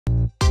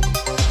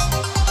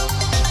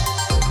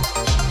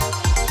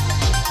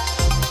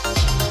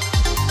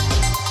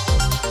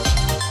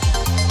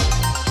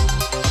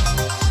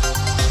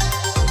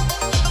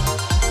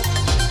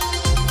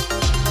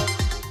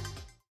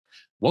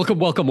Welcome,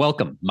 welcome,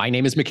 welcome. My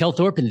name is Mikkel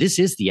Thorpe, and this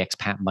is the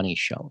Expat Money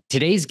Show.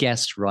 Today's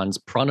guest runs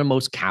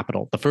Pronamos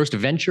Capital, the first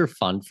venture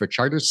fund for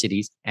charter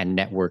cities and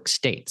network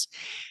states.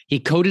 He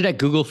coded at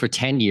Google for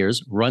 10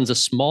 years, runs a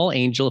small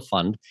angel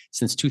fund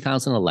since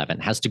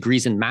 2011, has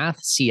degrees in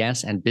math,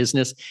 CS, and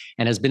business,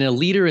 and has been a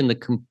leader in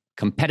the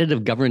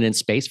competitive governance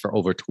space for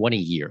over 20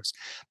 years.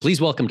 Please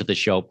welcome to the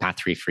show,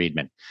 Patri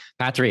Friedman.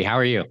 Patri, how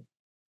are you?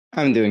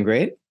 I'm doing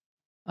great.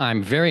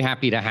 I'm very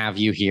happy to have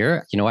you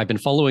here. I've been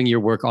following your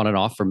work on and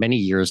off for many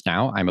years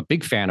now. I'm a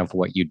big fan of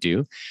what you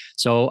do.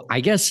 So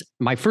I guess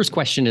my first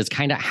question is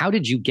kind of how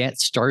did you get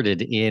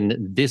started in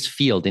this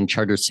field in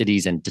charter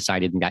cities and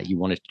decided that you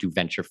wanted to do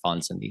venture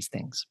funds and these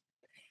things?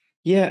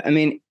 Yeah, I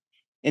mean,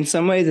 in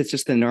some ways, it's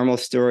just the normal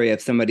story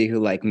of somebody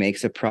who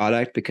makes a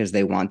product because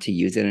they want to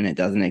use it and it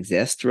doesn't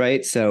exist,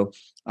 right? So,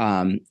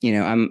 I'm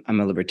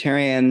a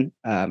libertarian.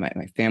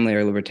 My family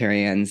are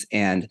libertarians,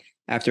 and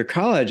after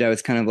college, I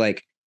was kind of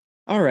like,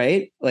 all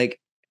right,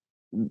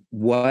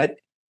 what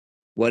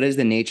is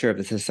the nature of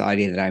the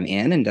society that I'm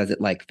in, and does it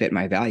fit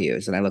my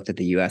values? And I looked at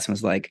the U.S. and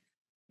was like,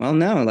 well,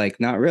 no,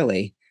 not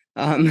really,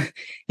 um,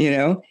 you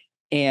know,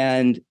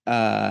 and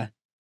and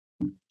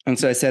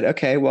so I said,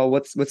 okay, well,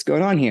 what's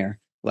going on here?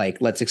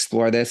 Let's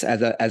explore this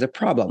as a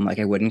problem, like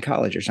I would in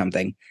college or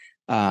something.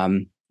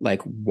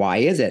 Why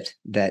is it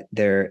that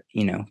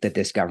that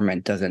this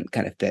government doesn't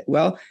kind of fit?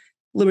 Well,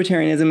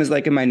 libertarianism is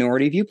like a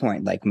minority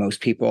viewpoint. Like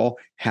most people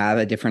have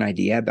a different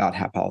idea about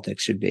how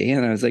politics should be.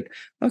 And I was like,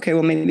 okay,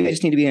 well, maybe I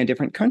just need to be in a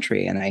different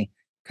country. And I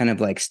kind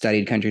of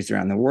studied countries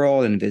around the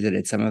world and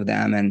visited some of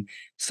them and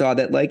saw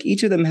that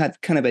each of them had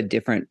kind of a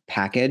different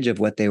package of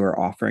what they were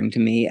offering to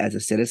me as a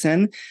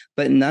citizen,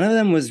 but none of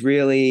them was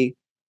really,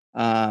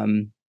 there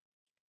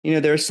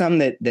were some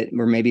that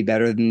were maybe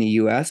better than the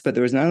US, but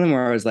there was none of them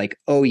where I was like,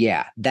 oh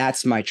yeah,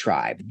 that's my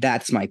tribe.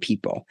 That's my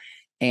people.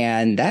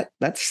 And that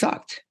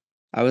sucked.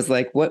 I was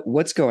like,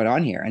 what's going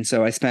on here? And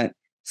so I spent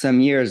some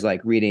years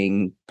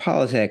reading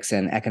politics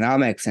and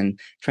economics and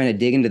trying to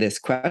dig into this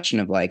question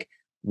of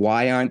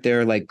why aren't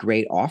there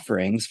great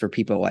offerings for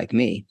people like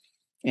me?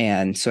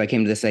 And so I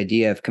came to this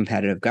idea of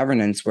competitive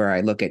governance, where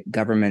I look at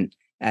government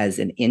as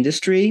an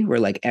industry,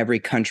 where every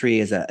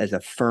country is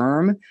a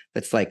firm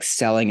that's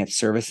selling its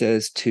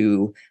services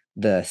to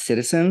the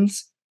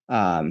citizens.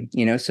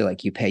 So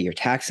you pay your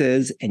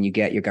taxes and you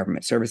get your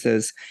government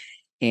services.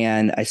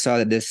 And I saw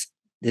that this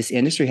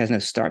industry has no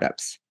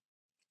startups.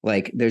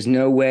 There's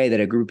no way that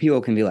a group of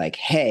people can be like,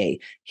 hey,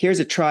 here's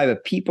a tribe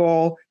of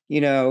people,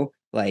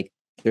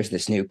 there's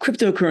this new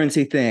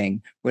cryptocurrency thing,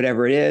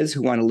 whatever it is,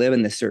 who want to live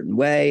in this certain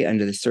way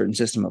under this certain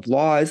system of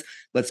laws.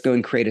 Let's go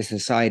and create a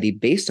society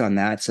based on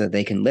that so that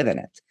they can live in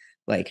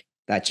it.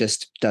 That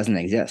just doesn't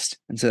exist.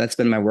 And so that's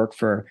been my work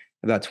for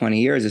about 20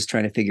 years, is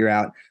trying to figure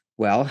out,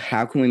 well,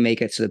 how can we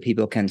make it so that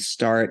people can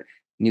start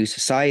new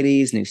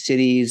societies, new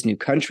cities, new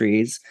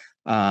countries,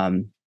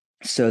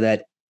 so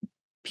that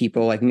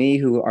people like me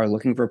who are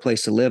looking for a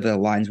place to live that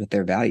aligns with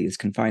their values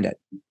can find it.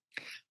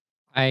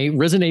 I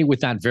resonate with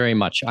that very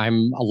much.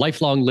 I'm a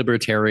lifelong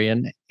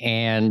libertarian,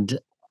 and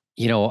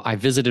I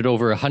visited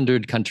over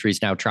 100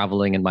 countries now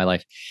traveling in my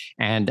life,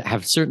 and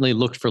have certainly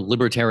looked for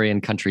libertarian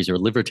countries or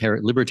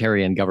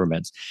libertarian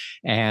governments.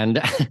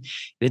 And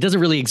it doesn't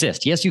really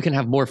exist. Yes, you can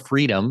have more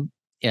freedom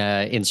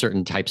in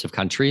certain types of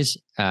countries.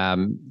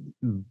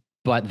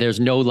 But there's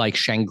no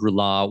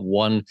Shangri-La,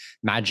 one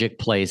magic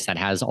place that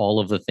has all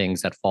of the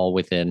things that fall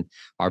within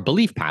our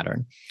belief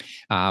pattern.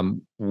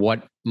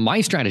 What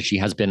my strategy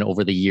has been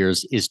over the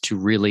years is to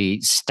really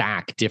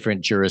stack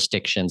different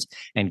jurisdictions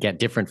and get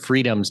different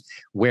freedoms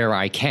where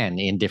I can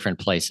in different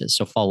places.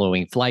 So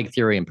following flag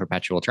theory and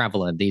perpetual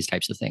travel and these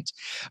types of things.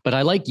 But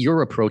I like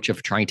your approach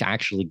of trying to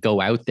actually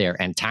go out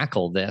there and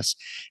tackle this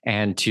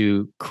and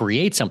to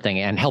create something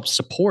and help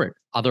support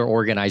other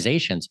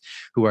organizations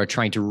who are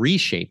trying to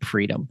reshape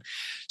freedom.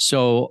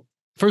 So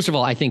first of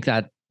all, I think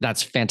that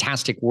that's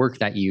fantastic work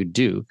that you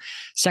do.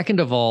 Second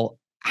of all,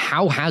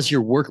 how has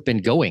your work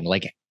been going?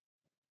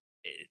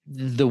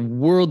 The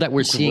world that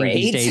we're seeing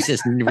these days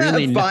is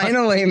really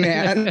finally,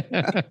 man.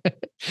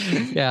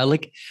 Yeah,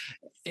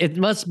 it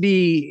must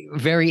be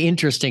very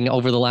interesting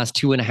over the last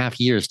 2.5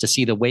 years to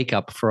see the wake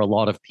up for a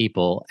lot of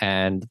people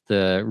and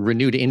the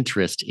renewed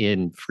interest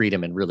in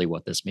freedom and really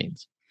what this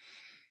means.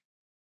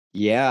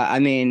 Yeah, I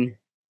mean,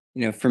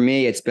 for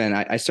me, it's been,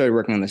 I started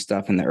working on this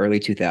stuff in the early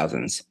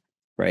 2000s,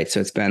 right? So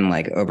it's been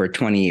over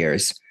 20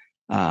 years.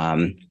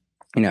 I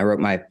wrote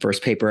my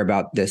first paper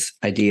about this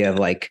idea of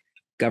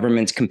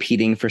governments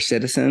competing for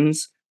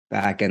citizens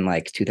back in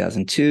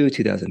 2002,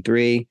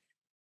 2003.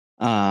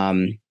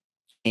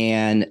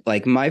 And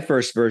my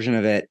first version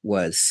of it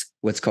was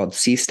what's called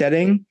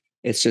seasteading.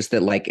 It's just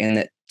that in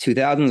the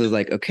 2000s, it was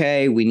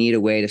okay, we need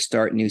a way to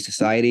start new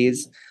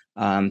societies,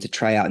 to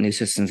try out new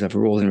systems of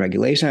rules and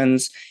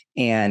regulations.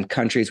 And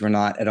countries were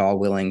not at all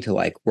willing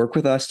to work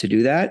with us to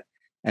do that.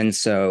 And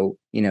so,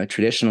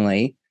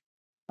 traditionally,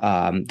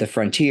 the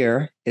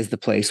frontier is the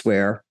place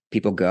where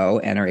people go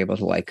and are able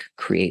to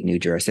create new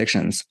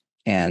jurisdictions,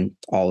 and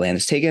all land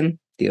is taken.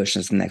 the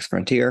ocean's the next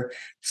frontier.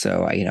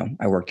 So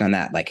I worked on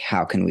that. Like,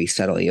 how can we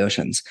settle the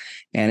oceans?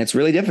 And it's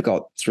really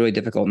difficult. It's really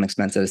difficult and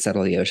expensive to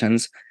settle the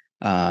oceans.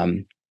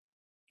 Um,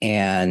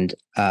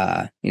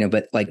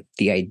 but like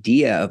the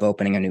idea of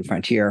opening a new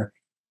frontier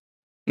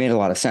made a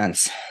lot of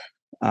sense.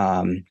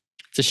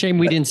 It's a shame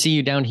we didn't see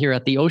you down here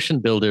at the Ocean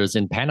Builders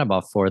in Panama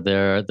for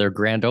their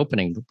grand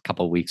opening a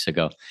couple of weeks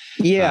ago.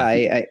 Yeah,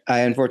 I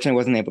unfortunately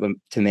wasn't able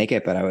to make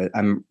it, but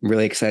I'm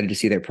really excited to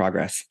see their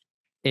progress.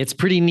 It's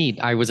pretty neat.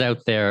 I was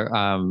out there.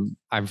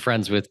 I'm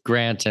friends with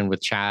Grant and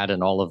with Chad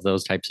and all of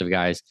those types of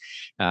guys.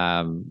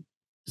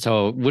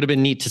 So it would have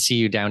been neat to see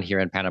you down here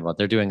in Panama.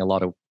 They're doing a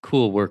lot of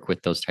cool work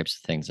with those types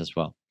of things as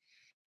well.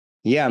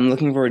 Yeah, I'm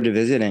looking forward to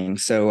visiting.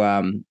 So,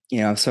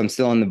 so I'm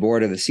still on the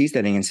board of the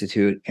Seasteading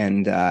Institute,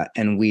 and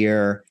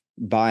we're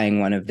buying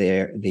one of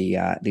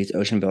these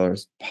Ocean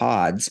Builders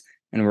pods,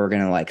 and we're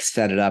gonna like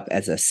set it up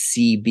as a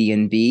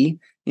CB&B,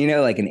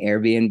 like an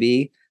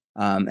Airbnb.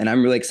 And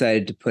I'm really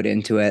excited to put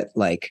into it.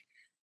 Like,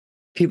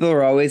 people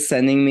are always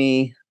sending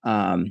me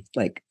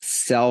like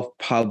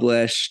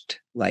self-published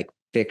like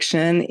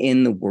fiction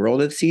in the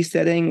world of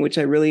seasteading, which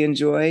I really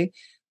enjoy.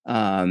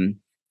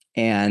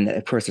 And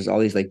of course, there's all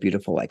these like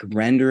beautiful like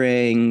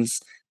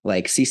renderings.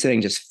 Like,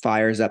 seasteading just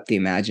fires up the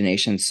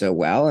imagination so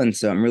well, and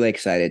so I'm really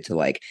excited to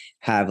like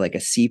have like a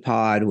sea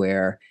pod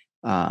where,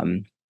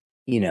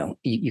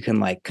 you can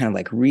like kind of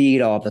like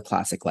read all of the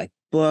classic like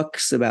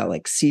books about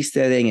like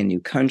seasteading in new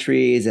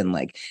countries, and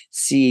like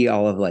see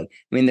all of like,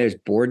 I mean, there's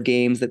board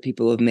games that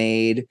people have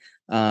made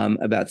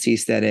about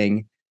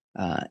seasteading,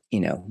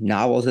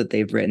 novels that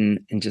they've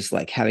written, and just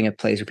like having a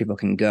place where people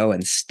can go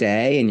and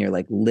stay, and you're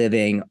like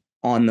living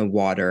on the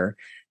water,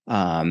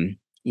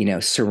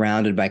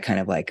 surrounded by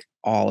kind of like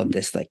all of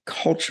this like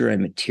culture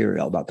and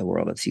material about the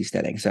world of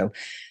seasteading. So,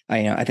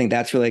 I think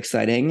that's really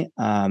exciting.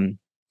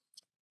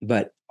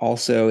 But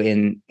also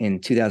in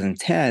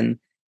 2010,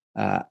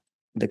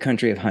 the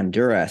country of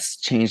Honduras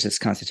changed its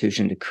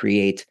constitution to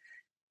create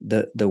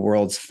the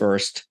world's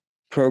first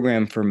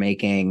program for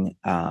making,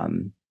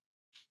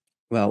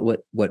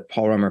 what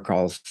Paul Romer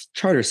calls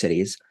charter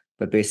cities,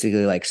 but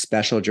basically like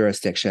special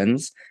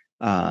jurisdictions.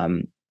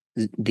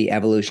 The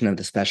evolution of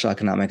the special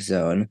economic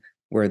zone,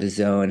 where the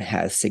zone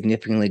has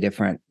significantly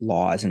different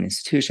laws and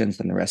institutions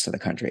than the rest of the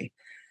country.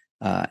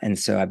 And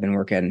so I've been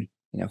working,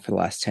 for the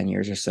last 10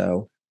 years or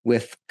so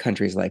with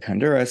countries like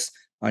Honduras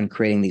on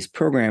creating these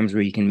programs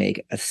where you can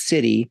make a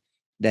city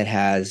that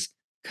has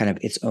kind of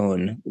its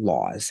own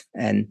laws.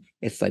 And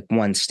it's like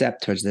one step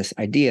towards this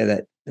idea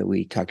that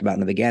we talked about in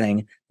the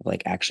beginning of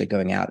like actually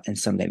going out and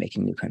someday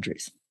making new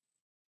countries.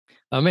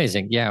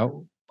 Amazing. Yeah.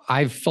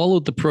 I've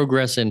followed the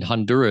progress in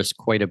Honduras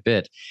quite a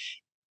bit.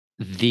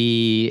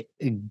 The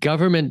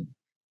government,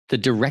 the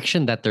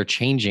direction that they're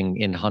changing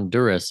in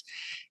Honduras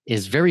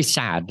is very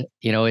sad.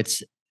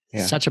 It's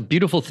such a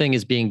beautiful thing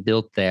is being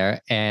built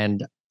there,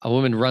 and a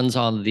woman runs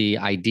on the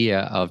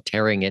idea of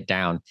tearing it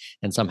down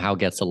and somehow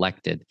gets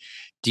elected.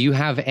 Do you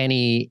have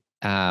any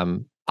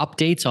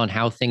updates on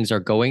how things are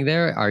going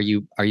there? Are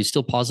you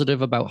still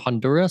positive about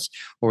Honduras,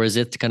 or is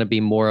it going to be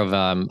more of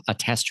a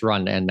test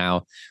run, and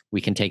now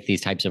we can take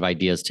these types of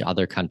ideas to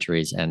other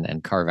countries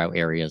and carve out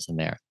areas in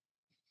there?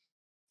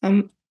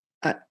 I'm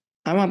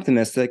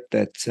optimistic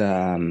that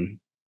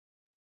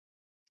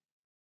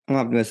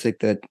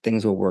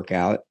things will work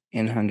out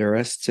in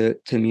Honduras to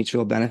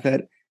mutual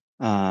benefit.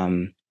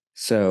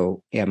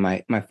 So yeah,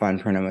 my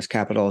fund, Pronomos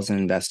Capital, is an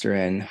investor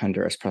in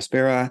Honduras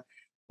Prospera,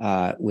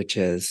 which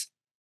is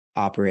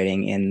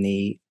operating in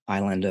the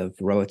island of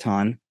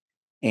Roatan,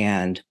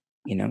 and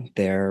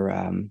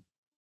they're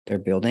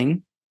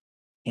building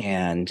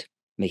and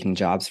making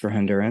jobs for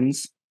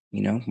Hondurans.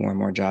 More and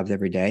more jobs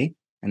every day,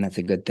 and that's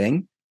a good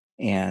thing.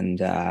 And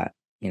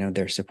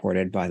they're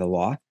supported by the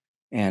law.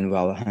 And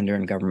while the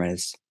Honduran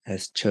government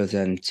has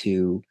chosen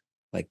to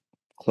like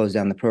close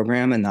down the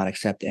program and not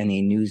accept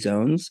any new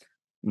zones,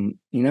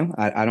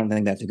 I don't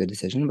think that's a good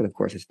decision. But of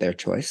course, it's their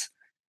choice.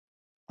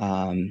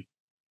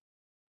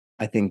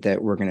 I think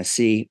that we're going to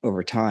see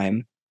over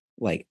time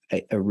like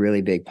a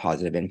really big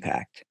positive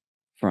impact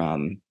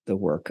from the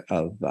work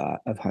of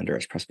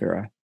Honduras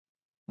Prospera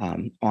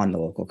on the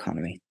local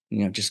economy.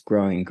 Just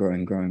growing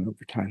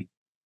over time.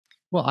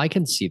 Well, I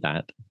can see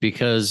that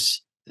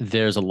because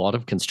there's a lot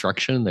of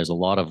construction, there's a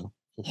lot of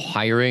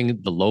hiring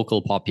the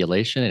local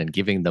population and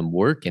giving them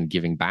work and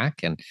giving back.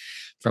 And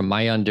from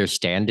my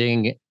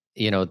understanding,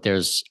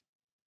 there's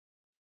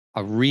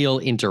a real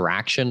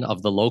interaction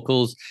of the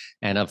locals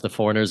and of the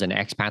foreigners and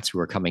expats who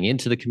are coming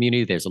into the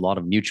community. There's a lot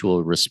of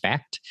mutual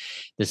respect.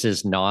 This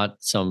is not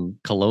some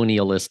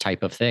colonialist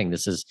type of thing.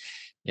 This is,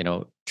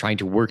 trying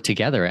to work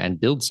together and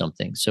build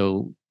something.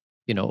 So,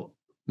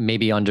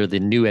 maybe under the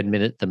new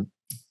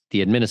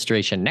the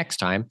administration next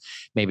time,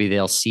 maybe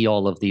they'll see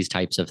all of these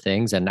types of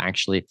things and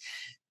actually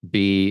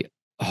be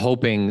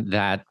hoping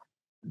that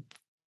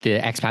the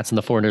expats and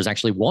the foreigners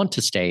actually want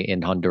to stay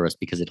in Honduras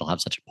because it'll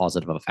have such a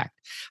positive effect.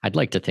 I'd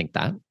like to think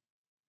that.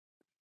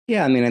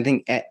 Yeah, I mean, I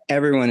think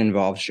everyone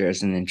involved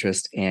shares an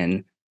interest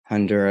in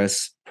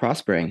Honduras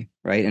prospering,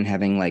 right? And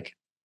having like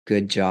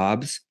good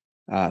jobs,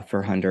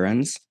 for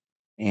Hondurans.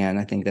 And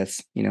I think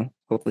that's,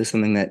 hopefully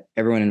something that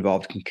everyone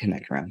involved can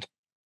connect around.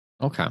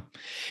 Okay.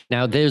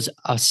 Now, there's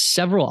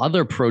several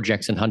other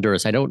projects in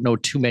Honduras. I don't know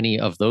too many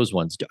of those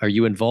ones. Are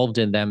you involved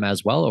in them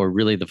as well, or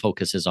really the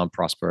focus is on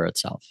Prospera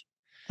itself?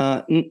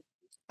 Uh,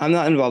 I'm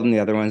not involved in the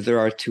other ones. There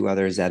are two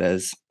other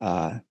Zetas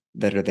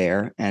that are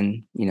there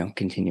and,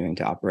 continuing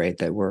to operate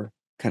that were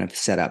kind of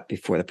set up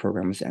before the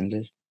program was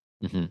ended.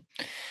 Mm-hmm.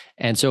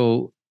 And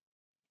so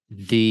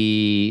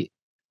the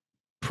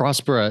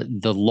Prospera,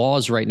 the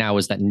laws right now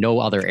is that no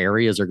other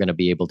areas are going to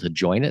be able to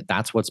join it.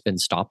 That's what's been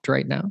stopped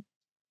right now.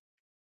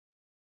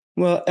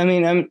 Well, I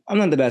mean, I'm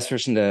not the best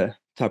person to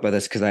talk about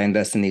this because I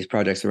invest in these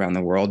projects around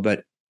the world,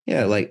 but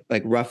yeah, like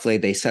roughly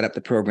they set up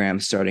the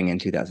program starting in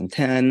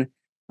 2010.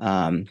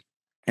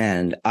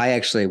 And I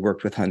actually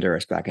worked with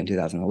Honduras back in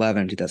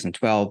 2011,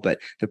 2012, but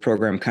the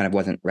program kind of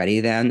wasn't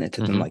ready then. It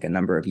took them like a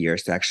number of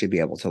years to actually be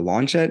able to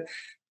launch it,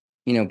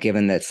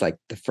 given that it's like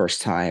the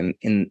first time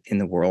in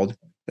the world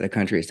that a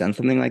country has done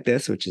something like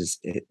this, which is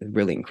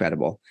really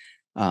incredible.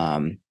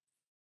 And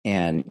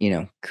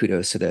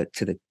kudos to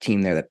the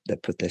team there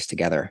that put this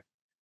together.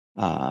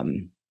 Yeah.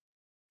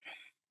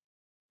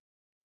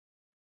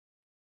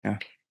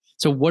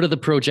 So what are the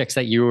projects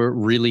that you're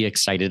really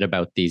excited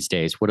about these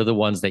days? What are the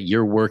ones that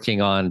you're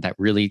working on that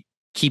really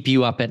keep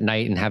you up at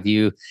night and have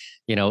you,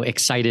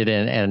 excited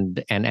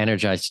and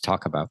energized to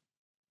talk about?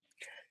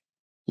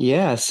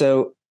 Yeah.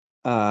 So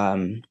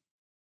my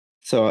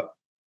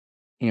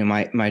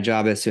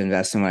job is to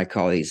invest in what I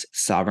call these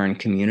sovereign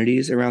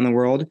communities around the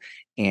world.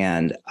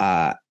 And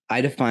I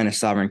define a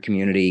sovereign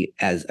community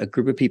as a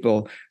group of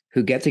people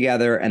who get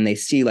together and they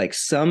see like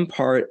some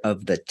part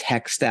of the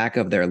tech stack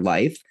of their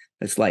life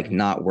that's like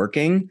not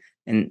working.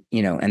 And,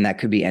 and that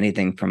could be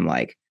anything from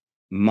like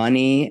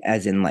money,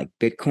 as in like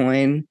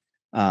Bitcoin,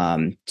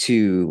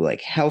 to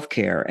like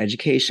healthcare,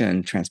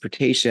 education,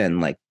 transportation,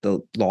 like the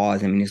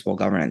laws and municipal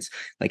governance,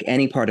 like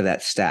any part of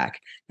that stack.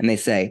 And they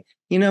say,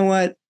 you know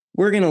what?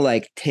 We're going to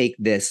like take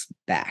this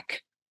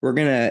back. We're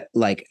going to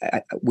like,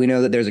 we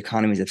know that there's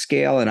economies of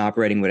scale and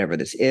operating whatever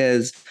this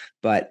is,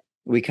 but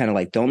we kind of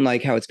like don't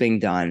like how it's being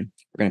done.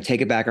 We're going to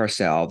take it back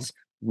ourselves,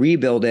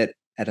 rebuild it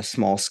at a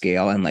small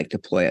scale and like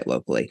deploy it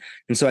locally.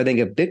 And so I think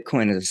of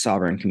Bitcoin as a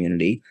sovereign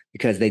community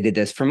because they did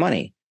this for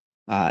money.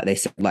 They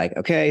said like,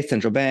 okay,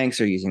 central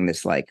banks are using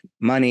this like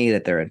money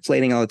that they're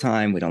inflating all the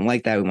time. We don't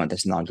like that. We want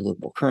this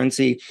non-dilutable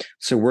currency.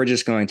 So we're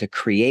just going to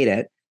create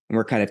it. And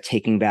we're kind of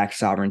taking back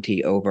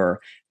sovereignty over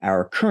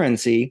our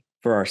currency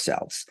for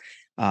ourselves.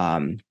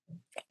 And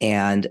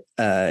like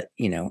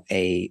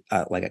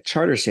a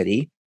charter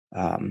city,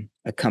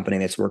 a company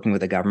that's working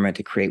with the government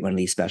to create one of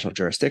these special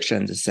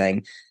jurisdictions is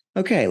saying,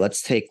 okay,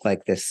 let's take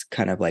like this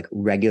kind of like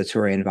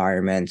regulatory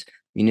environment,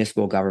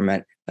 municipal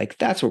government, like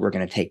that's what we're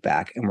going to take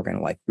back and we're going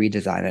to like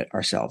redesign it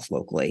ourselves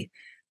locally.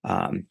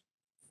 And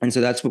so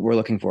that's what we're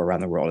looking for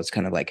around the world. It's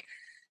kind of like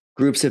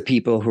groups of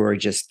people who are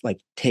just like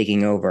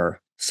taking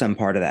over some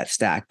part of that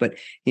stack. But,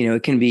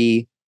 it can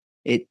be,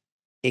 it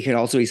could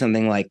also be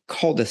something like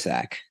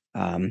cul-de-sac,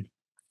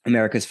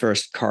 America's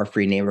first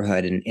car-free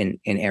neighborhood in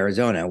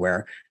Arizona,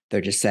 where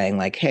they're just saying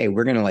like, hey,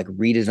 we're going to like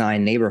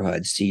redesign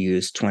neighborhoods to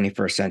use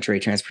 21st century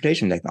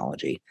transportation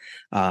technology.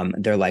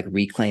 They're like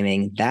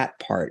reclaiming that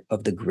part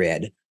of the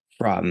grid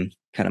from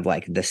kind of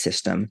like the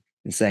system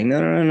and saying,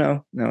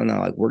 no,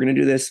 like we're going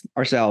to do this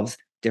ourselves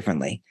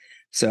differently.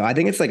 So I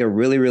think it's like a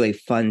really, really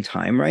fun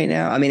time right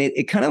now. I mean,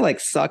 it kind of like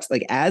sucks.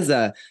 Like as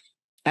a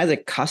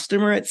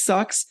customer, it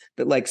sucks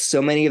that like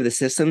so many of the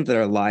systems that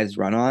our lives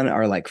run on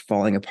are like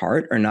falling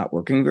apart or not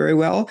working very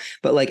well.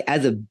 But like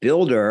as a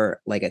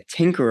builder, like a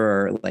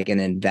tinkerer, like an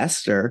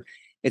investor,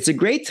 it's a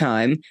great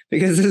time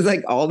because there's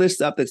like all this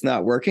stuff that's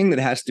not working that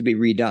has to be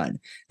redone.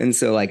 And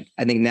so like,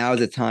 I think now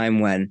is a time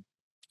when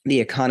the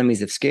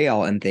economies of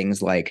scale and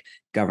things like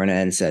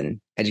governance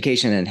and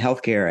education and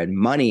healthcare and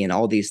money and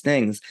all these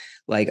things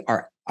like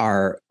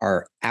are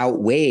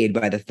outweighed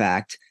by the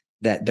fact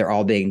that they're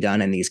all being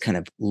done in these kind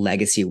of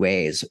legacy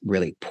ways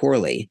really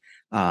poorly.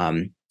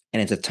 And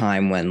it's a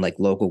time when like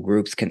local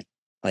groups can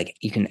like,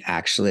 you can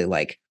actually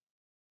like,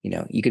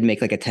 you could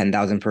make like a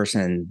 10,000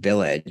 person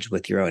village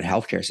with your own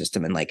healthcare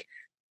system and like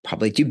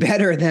probably do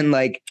better than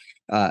like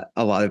a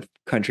lot of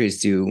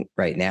countries do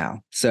right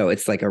now. So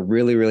it's like a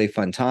really, really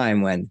fun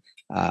time when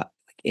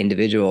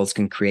individuals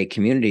can create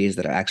communities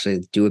that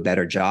actually do a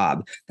better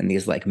job than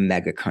these like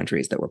mega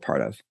countries that we're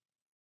part of.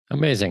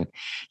 Amazing.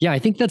 Yeah, I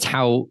think that's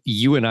how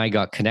you and I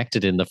got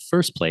connected in the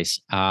first place.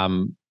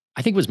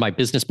 I think it was my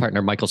business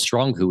partner, Michael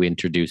Strong, who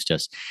introduced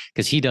us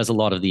because he does a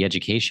lot of the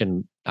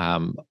education,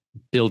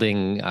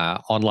 building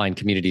online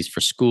communities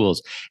for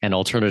schools and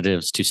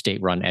alternatives to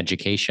state-run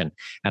education.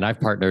 And I've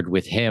partnered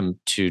with him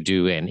to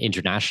do an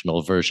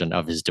international version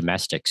of his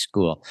domestic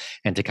school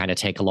and to kind of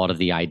take a lot of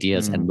the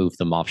ideas and move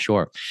them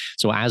offshore.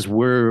 So as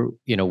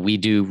we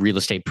do real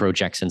estate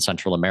projects in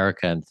Central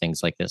America and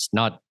things like this,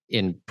 not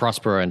in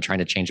prosper and trying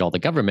to change all the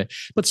government,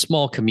 but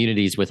small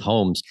communities with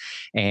homes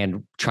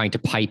and trying to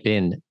pipe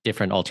in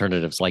different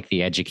alternatives like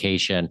the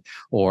education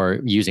or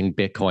using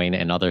Bitcoin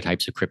and other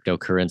types of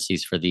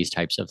cryptocurrencies for these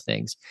types of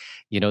things.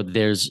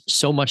 There's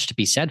so much to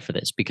be said for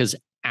this because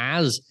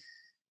as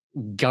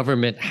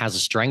government has a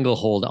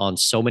stranglehold on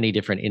so many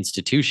different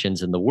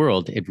institutions in the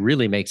world, it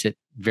really makes it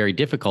very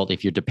difficult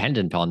if you're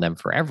dependent on them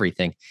for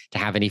everything to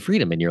have any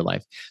freedom in your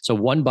life. So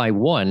one by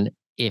one,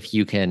 if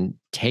you can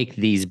take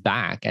these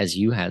back, as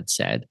you had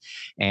said,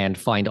 and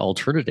find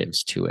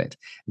alternatives to it,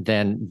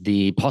 then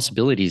the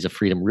possibilities of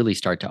freedom really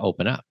start to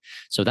open up.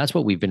 So that's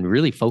what we've been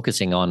really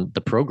focusing on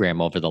the program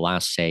over the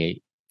last,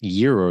 say,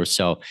 year or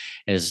so,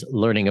 is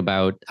learning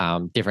about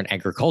different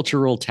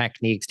agricultural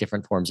techniques,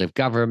 different forms of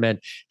government,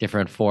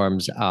 different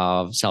forms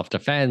of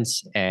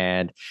self-defense.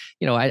 And,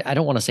 I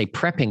don't want to say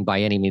prepping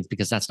by any means,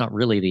 because that's not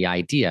really the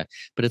idea,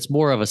 but it's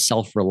more of a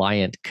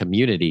self-reliant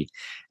community.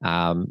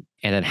 And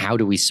then how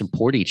do we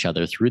support each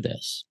other through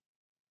this?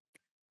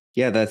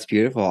 Yeah, that's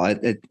beautiful.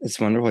 It's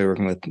wonderful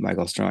working with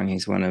Michael Strong.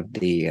 He's one of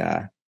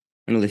the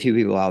few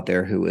people out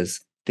there who was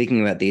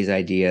thinking about these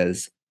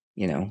ideas,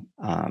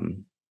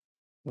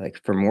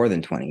 like for more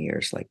than 20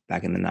 years, like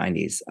back in the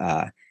 90s.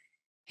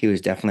 He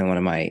was definitely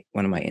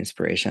one of my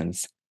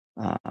inspirations.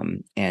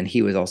 And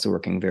he was also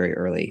working very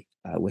early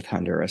with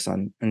Honduras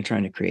on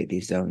trying to create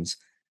these zones.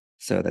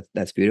 So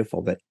that's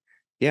beautiful. But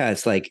yeah,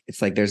 it's like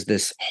there's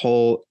this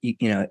whole,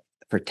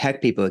 for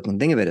tech people, you can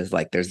think of it as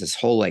like there's this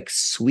whole like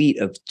suite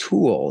of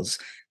tools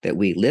that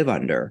we live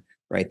under,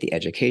 right? The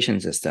education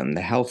system,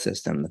 the health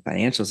system, the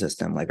financial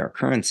system, like our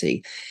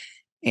currency.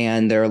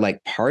 And there are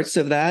like parts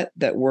of that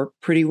work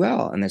pretty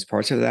well, and there's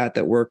parts of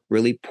that work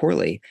really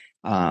poorly.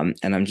 And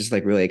I'm just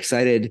like really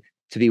excited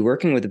to be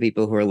working with the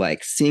people who are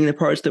like seeing the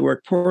parts that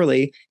work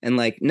poorly and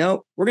like,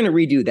 no, we're going to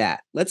redo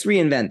that. Let's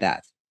reinvent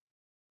that.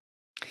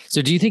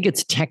 So do you think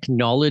it's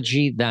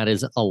technology that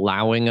is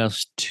allowing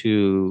us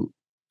to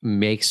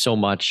make so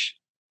much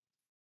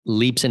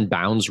leaps and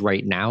bounds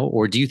right now?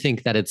 Or do you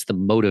think that it's the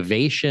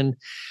motivation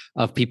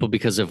of people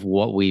because of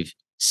what we've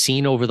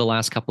seen over the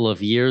last couple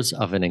of years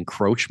of an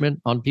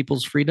encroachment on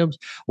people's freedoms?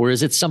 Or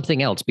is it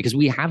something else? Because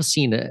we have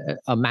seen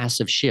a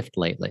massive shift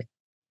lately.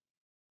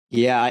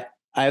 Yeah,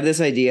 I have this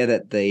idea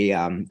that the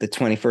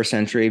 21st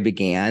century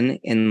began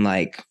in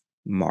like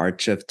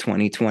March of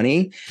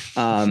 2020.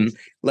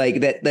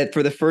 Like that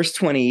for the first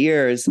 20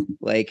 years,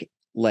 like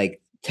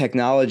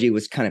technology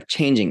was kind of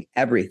changing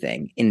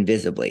everything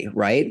invisibly,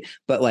 right?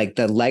 But like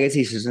the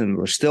legacy systems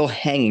were still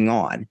hanging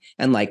on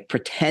and like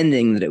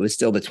pretending that it was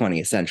still the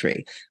 20th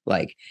century.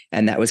 Like,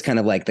 and that was kind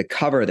of like the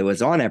cover that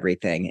was on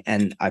everything.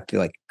 And I feel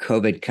like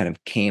COVID kind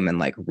of came and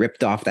like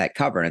ripped off that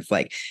cover. And it's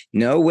like,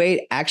 no,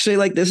 wait, actually,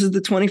 like this is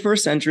the 21st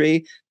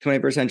century.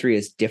 21st century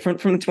is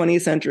different from the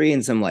 20th century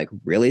in some like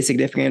really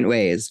significant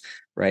ways,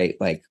 right?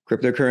 Like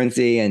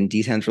cryptocurrency and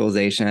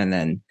decentralization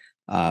and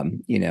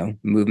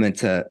movement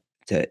to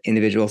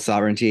individual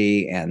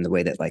sovereignty and the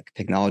way that like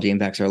technology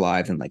impacts our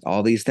lives and like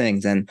all these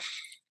things. And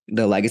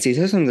the legacy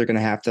systems are going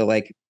to have to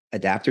like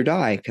adapt or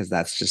die because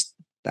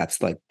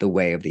that's like the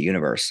way of the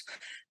universe.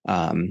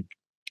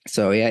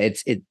 So yeah,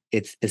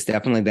 it's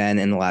definitely been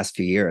in the last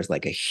few years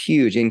like a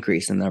huge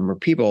increase in the number of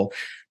people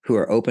who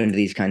are open to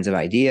these kinds of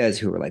ideas,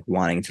 who are like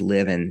wanting to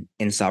live in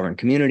sovereign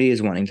communities,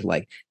 wanting to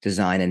like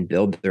design and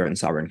build their own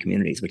sovereign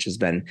communities, which has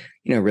been,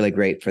 really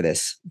great for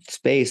this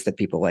space that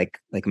people like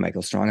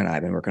Michael Strong and I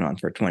have been working on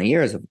for 20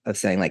 years of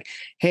saying like,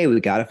 hey, we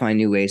got to find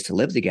new ways to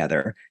live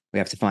together. We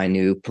have to find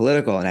new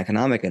political and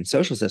economic and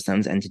social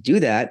systems. And to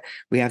do that,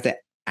 we have to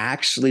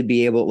actually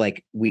be able,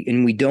 like,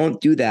 we don't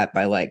do that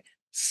by like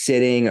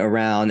sitting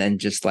around and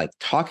just like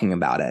talking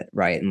about it,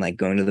 right? And like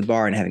going to the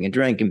bar and having a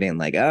drink and being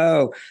like,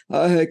 oh,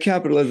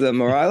 capitalism,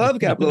 or I love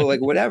capitalism,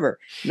 like whatever.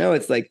 No,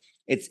 it's like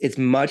it's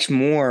much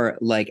more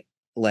like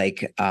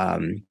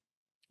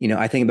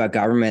I think about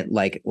government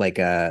like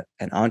an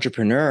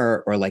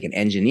entrepreneur or like an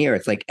engineer.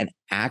 It's like an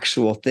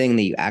actual thing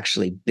that you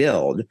actually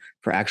build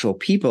for actual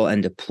people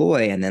and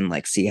deploy and then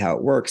like see how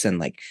it works and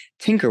like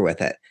tinker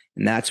with it.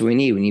 And that's what we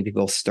need. We need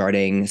people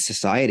starting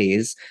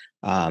societies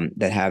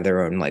that have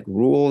their own like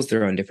rules,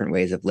 their own different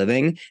ways of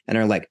living, and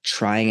are like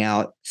trying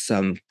out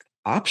some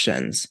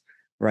options,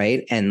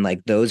 right? And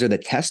like those are the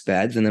test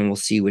beds, and then we'll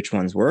see which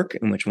ones work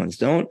and which ones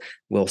don't.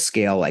 We'll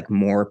scale like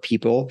more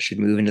people should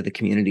move into the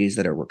communities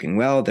that are working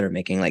well, that are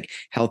making like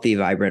healthy,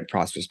 vibrant,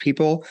 prosperous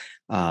people.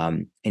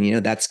 And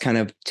that's kind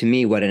of to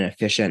me what an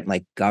efficient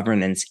like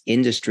governance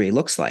industry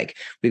looks like.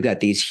 We've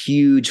got these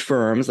huge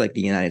firms like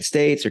the United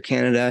States or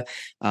Canada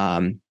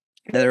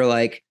that are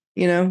like,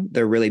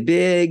 they're really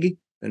big.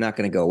 They're not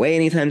going to go away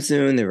anytime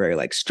soon. They're very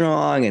like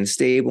strong and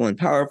stable and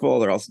powerful.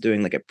 They're also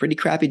doing like a pretty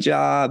crappy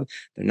job.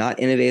 They're not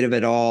innovative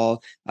at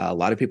all. A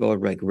lot of people are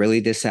like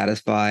really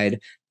dissatisfied.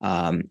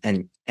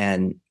 And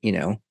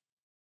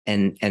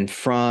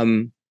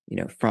from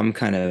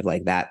kind of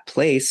like that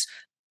place,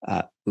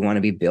 we want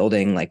to be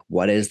building like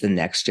what is the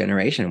next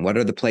generation? What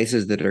are the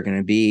places that are going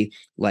to be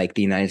like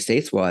the United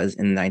States was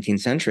in the 19th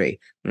century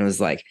when it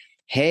was like,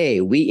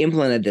 hey, we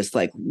implemented this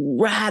like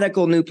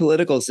radical new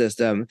political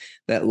system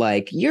that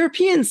like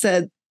Europeans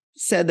said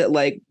that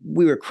like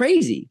we were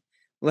crazy.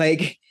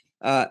 Like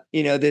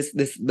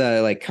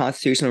the like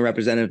constitutional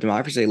representative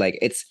democracy, like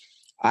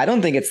I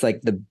don't think it's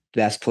like the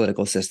best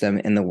political system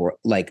in the world,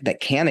 like that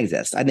can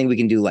exist. I think we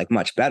can do like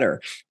much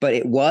better, but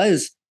it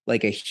was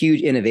like a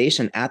huge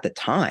innovation at the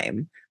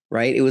time,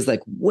 right? It was like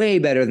way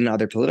better than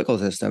other political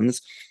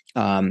systems.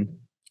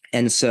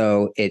 And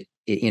so it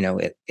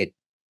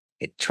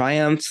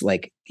triumphed.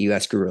 Like the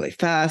US grew really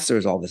fast. There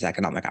was all this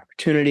economic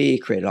opportunity,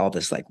 created all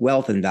this like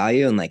wealth and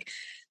value. And like,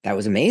 that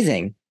was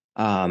amazing.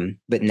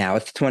 But now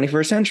it's the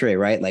 21st century,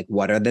 right? Like,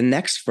 what are the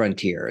next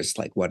frontiers?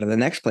 Like, what are the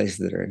next places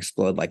that are going to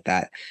explode like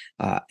that?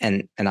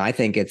 And I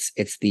think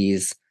it's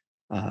these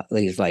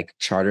like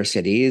charter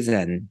cities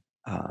and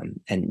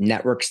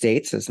network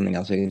states is something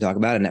else we can talk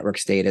about. A network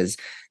state is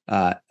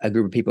a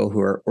group of people who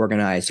are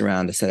organized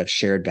around a set of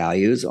shared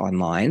values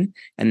online,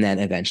 and then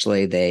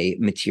eventually they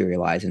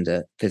materialize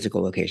into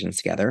physical locations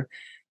together.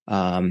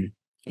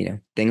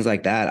 Things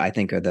like that, I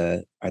think, are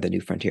the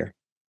new frontier.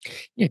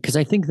 Yeah, because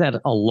I think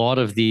that a lot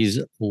of these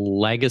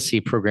legacy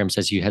programs,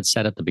 as you had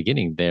said at the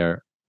beginning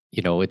there,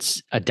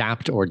 it's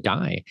adapt or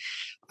die.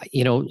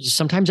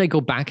 Sometimes I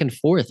go back and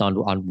forth on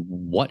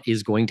what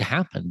is going to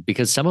happen,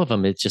 because some of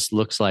them, it just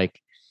looks like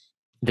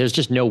there's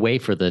just no way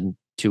for them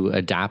to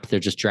adapt.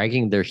 They're just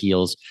dragging their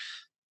heels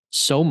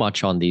so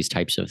much on these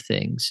types of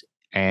things.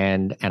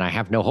 And I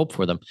have no hope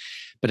for them.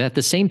 But at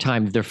the same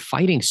time, they're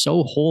fighting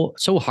so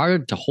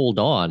hard to hold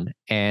on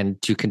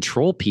and to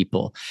control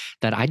people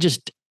that I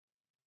just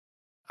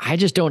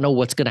don't know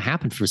what's going to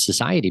happen for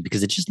society,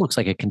 because it just looks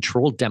like a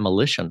controlled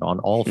demolition on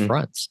all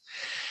fronts.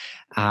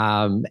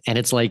 And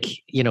it's like,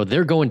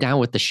 they're going down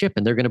with the ship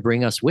and they're going to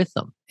bring us with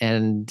them.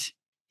 And,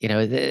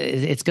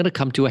 it's going to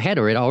come to a head,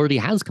 or it already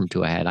has come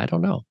to a head. I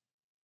don't know.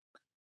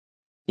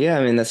 Yeah.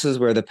 I mean, this is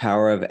where the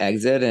power of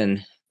exit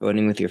and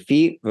voting with your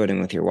feet, voting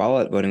with your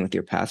wallet, voting with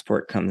your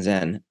passport comes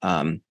in.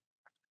 And,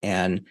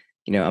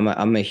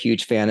 I'm a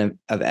huge fan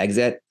of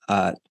exit,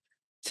 to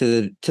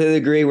the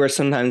degree where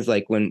sometimes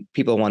like when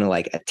people want to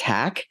like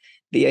attack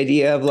the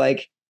idea of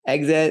like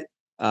exit,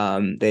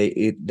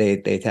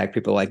 they attack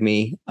people like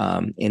me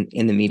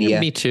in the media. Yeah,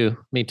 me too.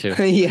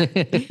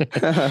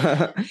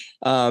 Yeah.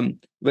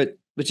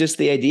 But just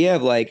the idea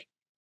of like,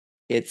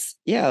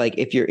 like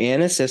if you're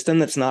in a system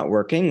that's not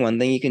working, one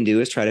thing you can do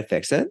is try to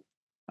fix it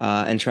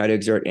and try to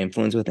exert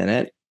influence within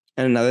it.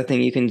 And another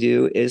thing you can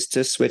do is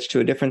to switch to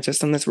a different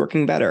system that's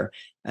working better.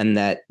 And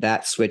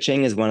that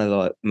switching is one of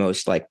the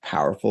most like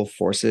powerful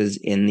forces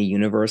in the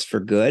universe for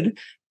good,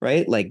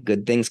 right? Like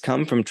good things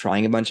come from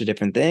trying a bunch of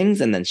different things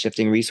and then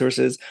shifting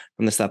resources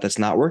from the stuff that's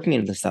not working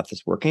into the stuff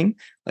that's working.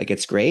 Like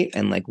it's great.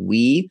 And like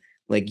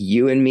like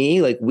you and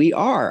me, like we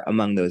are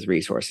among those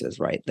resources,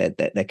 right?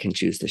 That can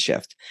choose to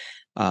shift.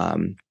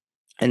 And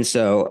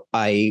so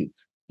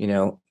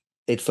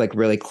it's like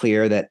really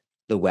clear that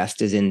the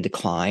West is in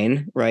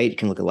decline, right? You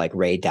can look at like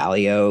Ray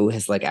Dalio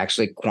has like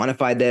actually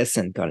quantified this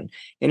and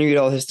interviewed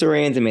all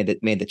historians and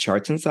made the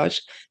charts and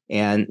such.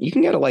 And you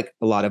can get like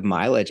a lot of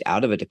mileage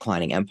out of a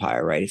declining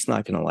empire, right? It's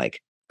not going to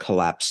like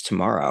collapse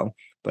tomorrow,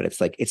 but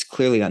it's like it's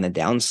clearly on the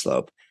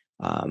downslope.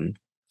 And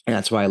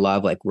that's why I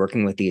love like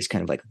working with these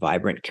kind of like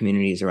vibrant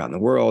communities around the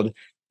world,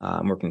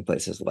 working in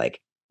places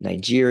like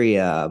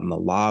Nigeria,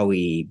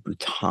 Malawi,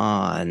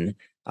 Bhutan,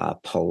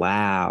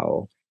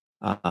 Palau,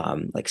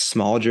 like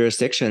small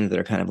jurisdictions that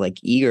are kind of like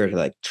eager to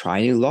like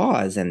try new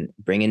laws and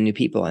bring in new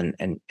people and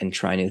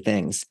try new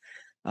things.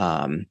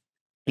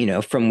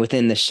 From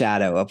within the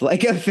shadow of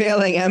like a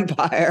failing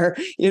empire,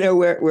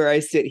 where I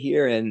sit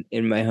here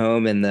in my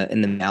home in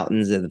the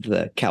mountains of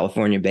the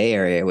California Bay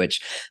Area,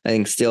 which I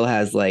think still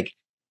has like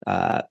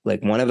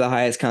one of the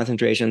highest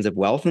concentrations of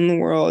wealth in the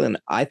world, and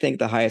I think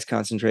the highest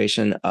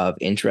concentration of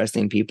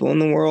interesting people in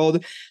the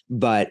world,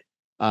 but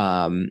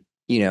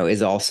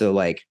is also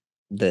like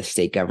the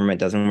state government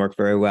doesn't work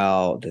very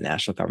well, the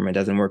national government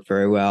doesn't work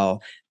very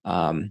well.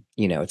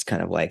 It's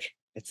kind of like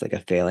it's like a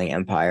failing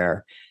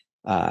empire.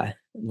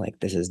 Like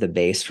this is the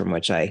base from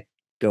which I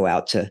go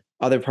out to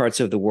other parts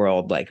of the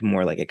world, like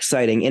more like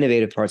exciting,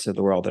 innovative parts of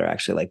the world that are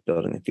actually like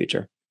building the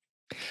future.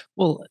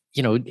 Well,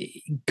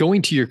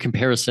 going to your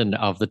comparison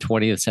of the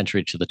 20th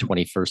century to the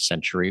 21st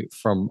century,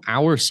 from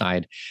our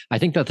side, I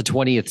think that the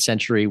 20th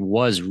century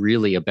was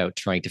really about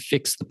trying to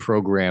fix the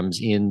programs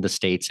in the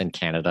States and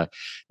Canada,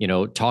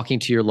 talking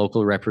to your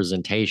local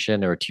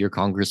representation or to your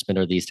congressman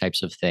or these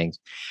types of things.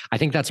 I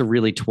think that's a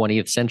really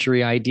 20th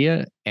century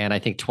idea. And I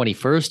think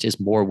 21st is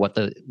more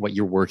what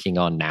you're working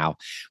on now,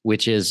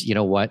 which is,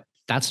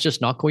 that's just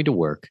not going to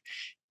work.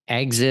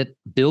 Exit,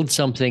 build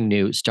something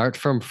new, start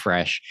from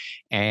fresh.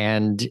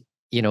 And,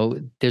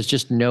 there's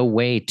just no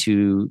way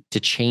to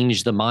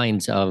change the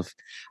minds of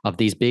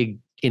these big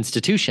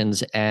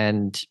institutions.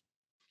 And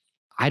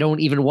I don't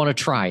even want to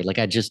try. Like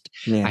I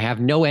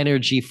have no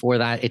energy for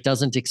that. It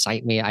doesn't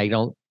excite me.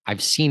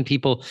 I've seen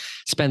people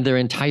spend their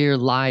entire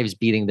lives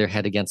beating their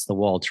head against the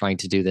wall trying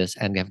to do this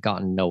and have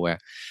gotten nowhere.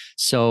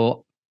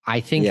 So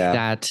I think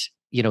that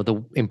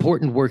the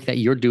important work that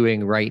you're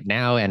doing right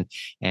now,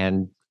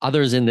 and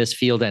others in this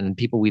field and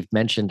people we've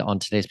mentioned on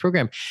today's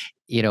program,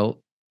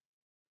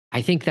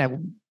 I think that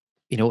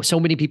so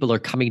many people are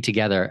coming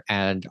together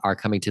and are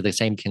coming to the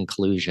same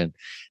conclusion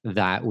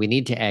that we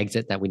need to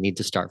exit, that we need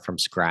to start from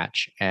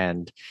scratch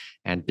and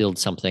build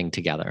something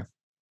together.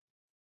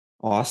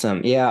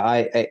 Awesome.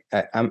 Yeah,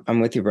 I'm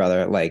with you,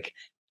 brother. Like,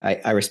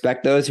 I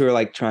respect those who are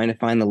like trying to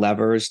find the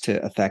levers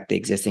to affect the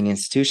existing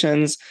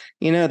institutions.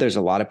 There's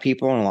a lot of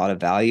people and a lot of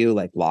value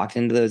like locked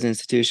into those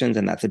institutions,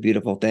 and that's a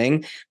beautiful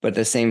thing. But at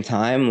the same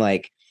time,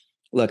 like,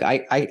 look,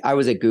 I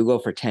was at Google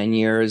for 10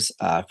 years,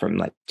 from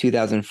like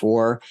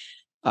 2004.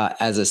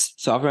 As a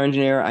software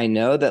engineer, I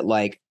know that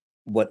like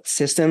what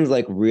systems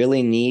like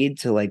really need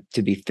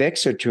to be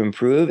fixed or to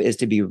improve is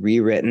to be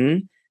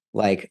rewritten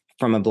like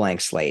from a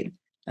blank slate.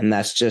 And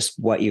that's just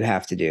what you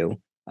have to do.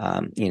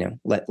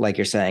 Like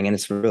you're saying, and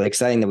it's really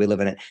exciting that we live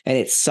in it. And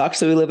it sucks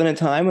that we live in a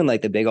time when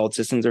like the big old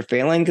systems are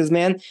failing, because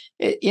man,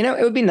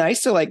 it would be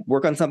nice to like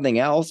work on something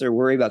else or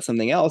worry about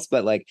something else.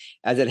 But like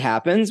as it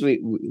happens, we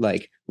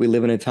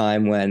live in a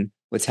time when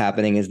what's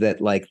happening is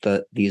that like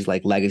these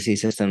like legacy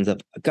systems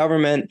of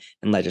government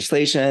and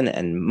legislation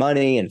and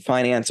money and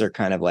finance are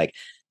kind of like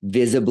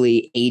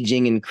visibly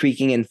aging and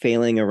creaking and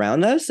failing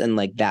around us, and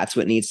like that's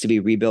what needs to be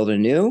rebuilt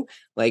anew.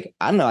 Like,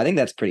 I don't know, I think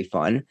that's pretty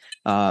fun.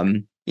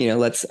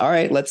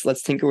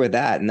 Let's tinker with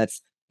that. And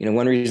that's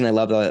one reason I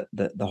love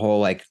the whole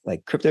like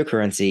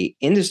cryptocurrency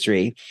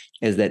industry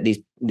is that these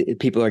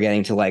people are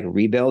getting to like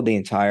rebuild the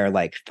entire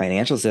like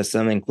financial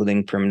system,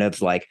 including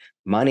primitives like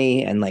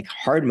money and like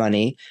hard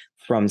money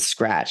from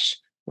scratch,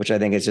 which I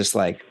think is just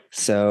like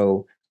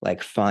so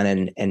like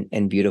fun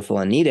and beautiful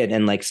and needed,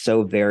 and like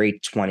so very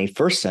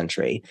 21st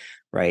century,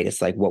 right?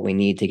 It's like what we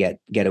need to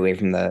get away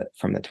from the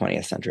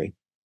 20th century.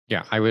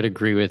 Yeah, I would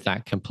agree with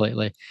that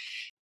completely.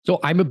 So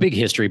I'm a big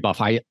history buff.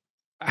 I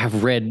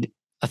have read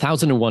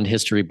 1,001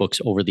 history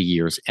books over the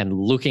years, and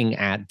looking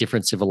at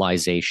different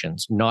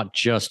civilizations, not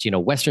just,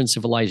 Western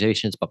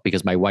civilizations, but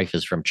because my wife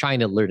is from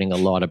China, learning a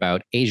lot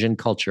about Asian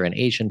culture and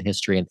Asian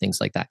history and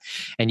things like that.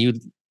 And you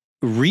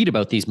read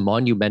about these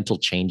monumental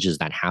changes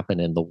that happen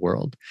in the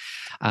world.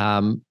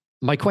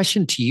 My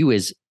question to you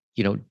is,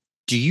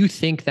 do you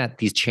think that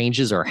these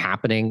changes are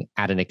happening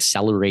at an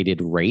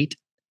accelerated rate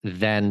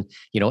than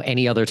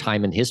any other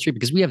time in history?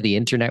 Because we have the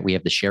internet, we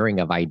have the sharing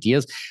of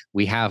ideas,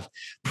 we have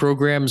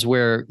programs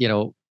where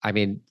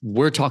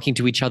we're talking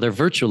to each other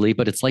virtually,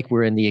 but it's like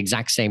we're in the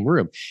exact same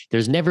room.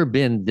 There's never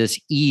been this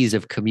ease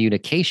of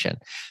communication.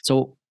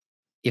 So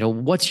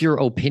what's your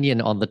opinion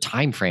on the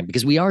time frame?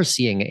 Because we are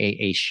seeing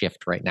a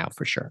shift right now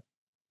for sure.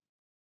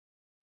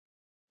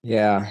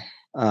 Yeah,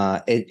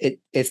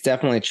 it's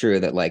definitely true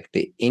that like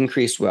the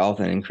increased wealth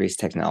and increased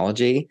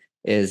technology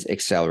is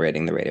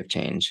accelerating the rate of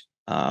change.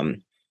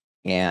 And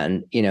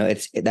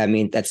that's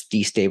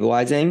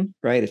destabilizing,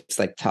 right? It's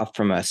like tough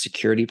from a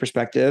security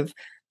perspective.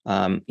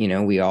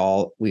 We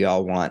all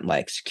want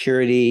like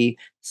security,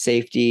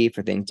 safety,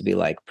 for things to be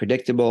like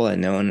predictable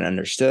and known and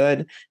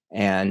understood.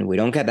 And we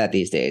don't get that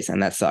these days,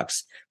 and that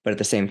sucks. But at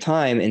the same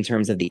time, in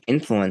terms of the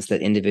influence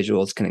that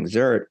individuals can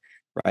exert,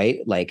 right?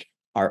 Like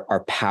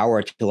our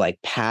power to like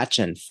patch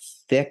and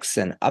fix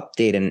and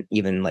update and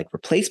even like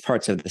replace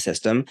parts of the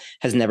system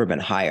has never been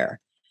higher.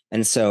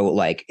 And so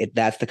like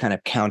that's the kind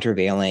of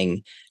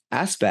countervailing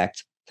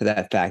aspect to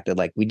that fact that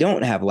like we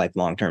don't have like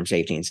long-term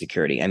safety and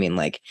security. I mean,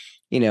 like,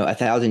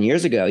 1,000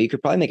 years ago, you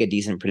could probably make a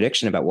decent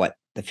prediction about what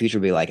the future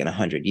will be like in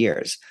 100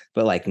 years.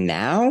 But like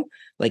now,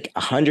 like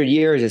 100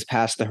 years is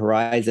past the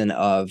horizon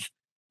of,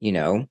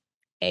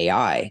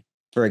 AI,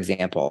 for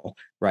example,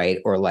 right?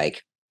 Or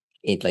like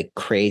it like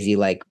crazy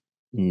like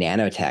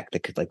nanotech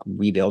that could like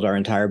rebuild our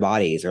entire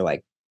bodies, or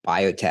like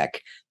biotech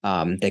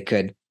that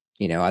could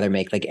either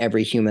make like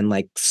every human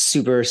like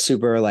super,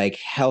 super like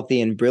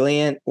healthy and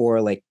brilliant, or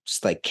like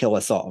just like kill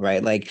us all,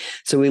 right? Like,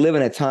 so we live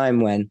in a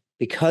time when,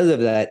 because of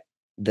that,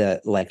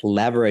 the like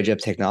leverage of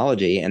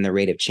technology and the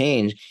rate of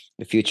change,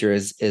 the future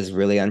is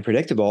really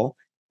unpredictable,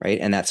 right?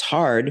 And that's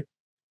hard,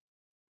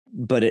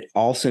 but it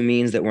also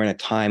means that we're in a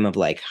time of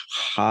like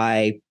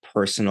high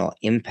personal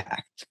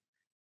impact.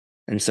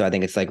 And so I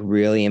think it's like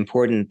really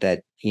important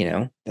that,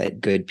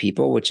 that good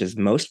people, which is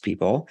most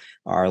people,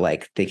 are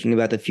like thinking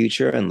about the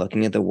future and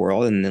looking at the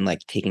world and then like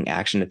taking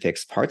action to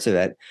fix parts of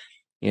it,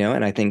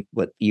 and I think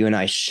what you and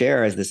I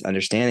share is this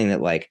understanding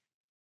that like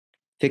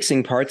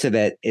fixing parts of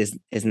it is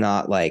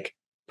not like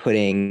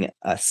putting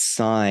a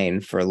sign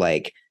for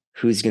like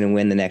who's going to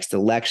win the next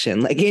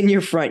election, like in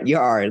your front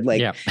yard. Like,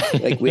 Yeah.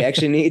 like we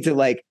actually need to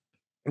like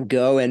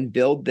go and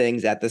build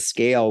things at the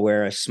scale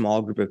where a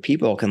small group of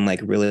people can like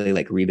really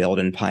like rebuild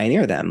and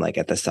pioneer them, like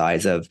at the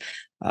size of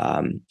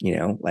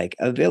like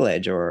a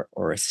village or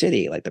a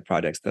city, like the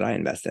projects that I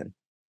invest in.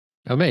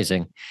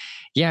 Amazing.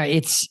 Yeah,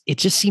 it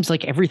just seems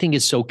like everything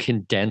is so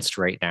condensed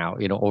right now,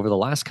 over the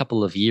last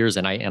couple of years,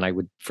 and I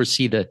would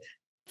foresee the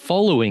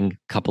following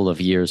couple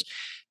of years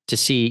to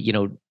see,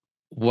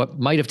 what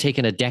might have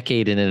taken a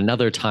decade and in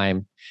another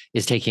time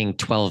is taking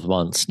 12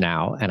 months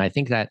now. And I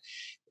think that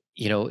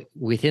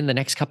within the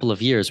next couple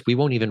of years, we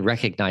won't even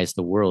recognize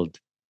the world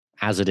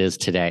as it is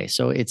today.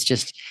 So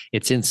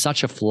it's in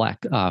such a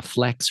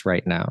flex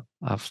right now,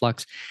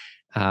 flux.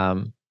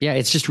 Yeah,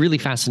 it's just really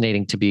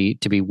fascinating to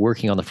be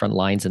working on the front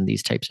lines in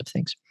these types of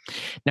things.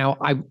 Now,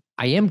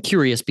 I am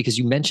curious because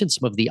you mentioned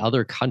some of the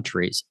other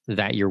countries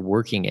that you're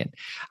working in.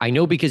 I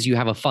know because you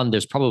have a fund,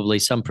 there's probably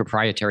some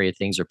proprietary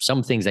things or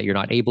some things that you're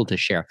not able to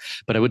share.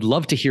 But I would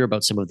love to hear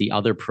about some of the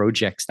other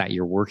projects that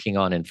you're working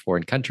on in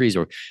foreign countries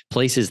or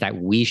places that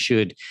we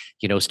should,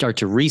 start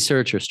to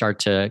research or start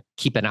to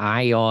keep an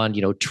eye on,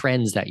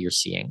 trends that you're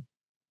seeing.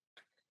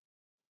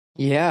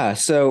 Yeah.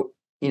 So,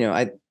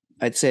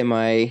 I'd say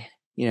my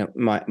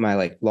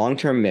like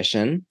long-term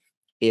mission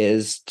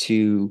is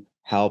to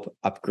help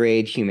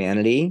upgrade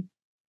humanity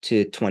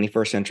to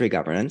 21st century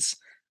governance.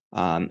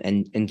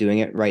 And doing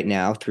it right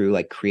now through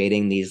like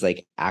creating these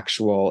like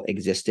actual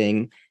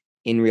existing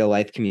in real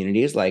life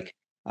communities like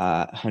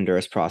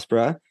Honduras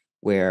Prospera,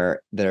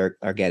 where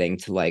are getting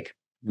to like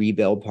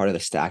rebuild part of the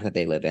stack that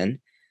they live in.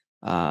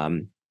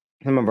 Some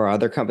of our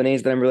other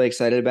companies that I'm really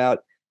excited about,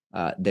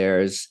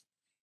 there's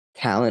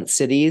talent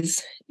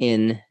cities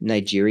in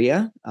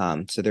Nigeria.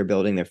 So they're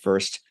building their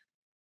first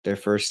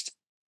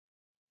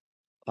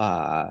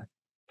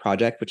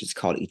project, which is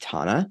called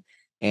Itana.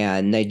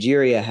 And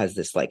Nigeria has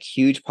this like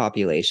huge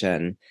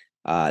population,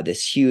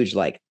 this huge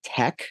like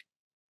tech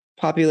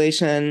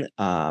population,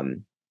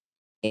 and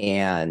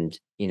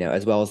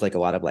as well as like a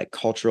lot of like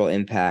cultural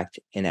impact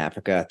in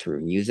Africa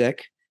through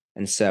music.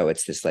 And so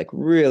it's this like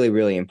really,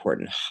 really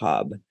important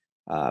hub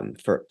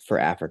for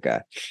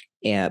Africa.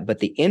 But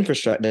the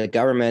infrastructure, the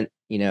government,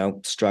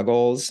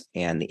 struggles,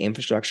 and the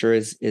infrastructure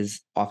is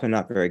often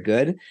not very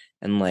good.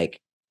 And like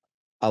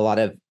a lot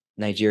of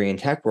Nigerian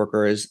tech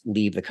workers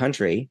leave the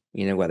country,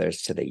 whether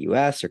it's to the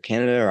US or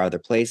Canada or other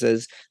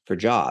places for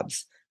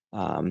jobs.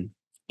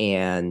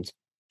 And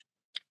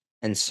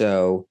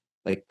so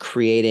like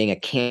creating a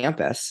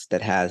campus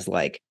that has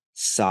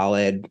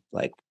solid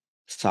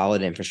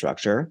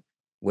infrastructure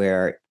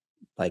where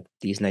like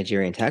these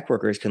Nigerian tech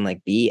workers can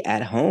like be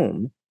at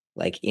home,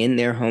 like in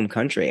their home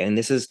country. And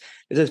this is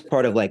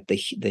part of like the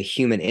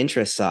human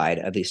interest side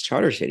of these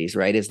charter cities,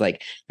 right? Is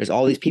like there's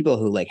all these people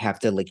who like have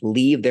to like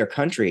leave their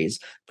countries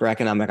for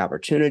economic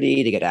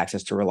opportunity to get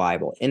access to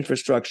reliable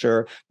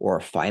infrastructure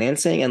or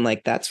financing. And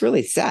like that's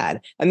really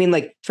sad. I mean,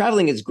 like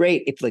traveling is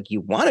great if like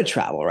you want to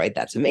travel, right?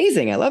 That's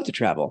amazing. I love to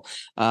travel.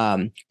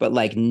 But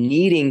like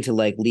needing to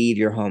like leave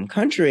your home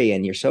country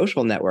and your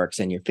social networks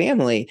and your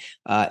family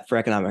for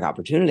economic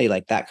opportunity,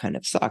 like that kind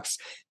of sucks.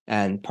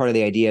 And part of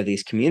the idea of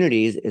these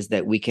communities is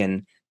that we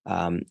can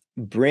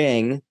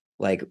bring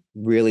like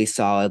really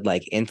solid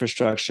like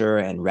infrastructure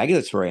and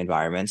regulatory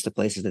environments to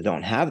places that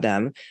don't have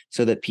them,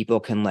 so that people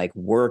can like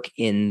work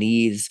in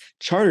these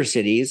charter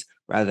cities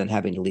rather than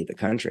having to leave the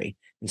country.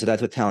 And so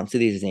that's what Talent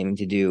Cities is aiming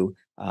to do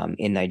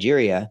in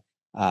Nigeria,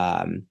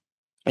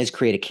 is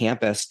create a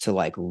campus to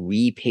like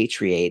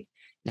repatriate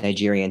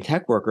Nigerian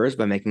tech workers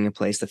by making a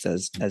place that's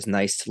as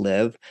nice to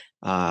live,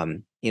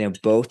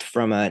 both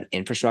from an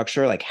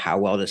infrastructure, like how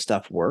well does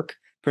stuff work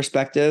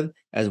perspective,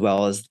 as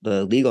well as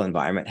the legal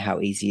environment, how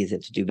easy is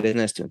it to do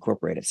business, to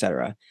incorporate, et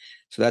cetera.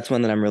 So that's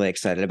one that I'm really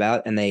excited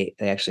about. And they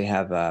actually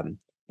have an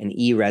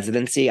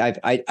e-residency.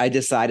 I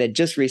decided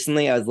just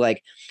recently, I was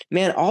like,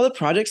 man, all the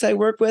projects I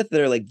work with that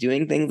are like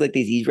doing things like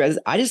these e-res,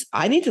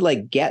 I need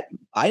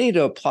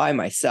to apply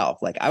myself.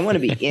 Like I want to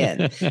be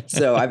in.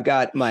 So I've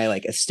got my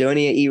like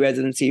Estonia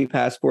e-residency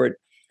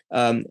passport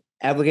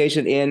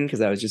application in,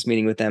 because I was just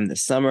meeting with them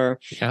this summer.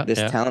 This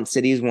Talent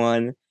Cities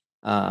one.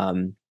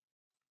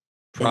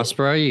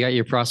 Prospera, you got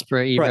your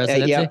Prospera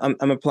e-residency? Yeah,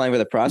 I'm applying for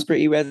the Prospera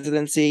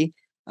e-residency.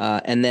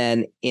 And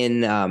then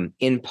in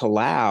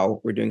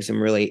Palau, we're doing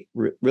some really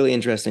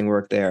interesting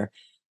work there.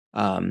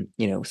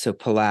 So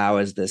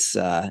Palau is this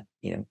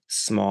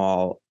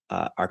small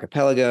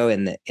archipelago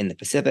in the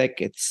Pacific.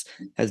 It's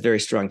has very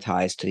strong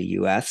ties to the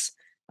U.S.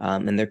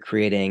 And they're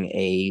creating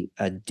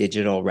a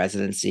digital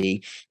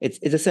residency. It's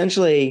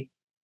essentially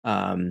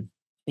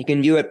you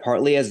can view it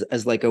partly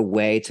as like a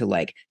way to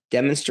like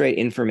demonstrate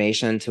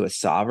information to a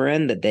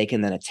sovereign that they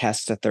can then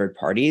attest to third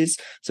parties.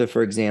 So,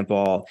 for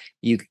example,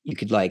 you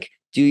could like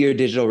do your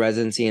digital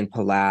residency in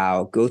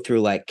Palau, go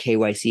through like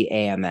KYC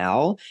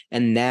AML,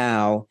 and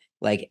now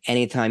like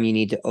anytime you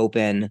need to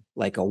open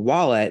like a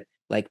wallet,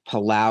 like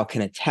Palau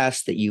can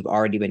attest that you've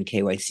already been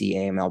KYC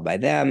AML by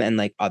them, and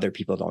like other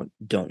people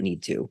don't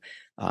need to.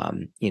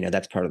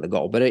 That's part of the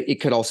goal. But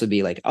it could also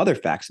be like other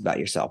facts about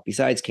yourself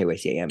besides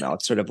KYC AML.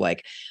 It's sort of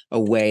like a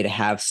way to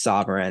have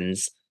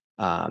sovereigns,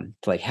 to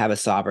like have a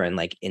sovereign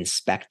like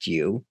inspect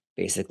you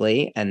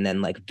basically, and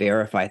then like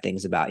verify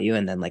things about you,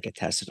 and then like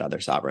attest to other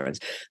sovereigns.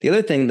 The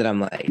other thing that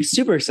I'm like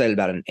super excited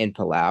about in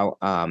Palau,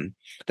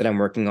 that I'm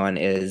working on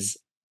is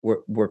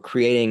we're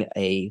creating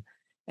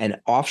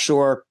an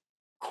offshore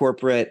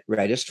corporate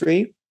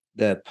registry,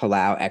 the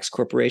Palau X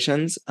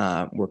corporations,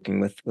 working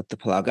with the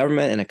Palau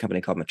government and a company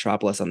called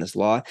Metropolis on this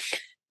law.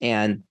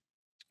 And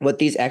what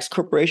these X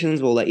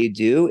corporations will let you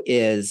do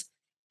is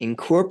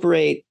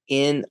incorporate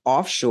in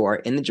offshore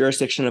in the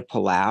jurisdiction of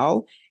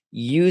Palau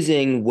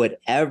using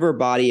whatever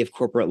body of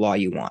corporate law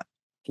you want,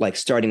 like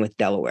starting with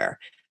Delaware.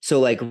 So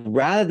like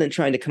rather than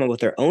trying to come up with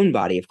their own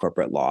body of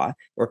corporate law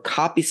or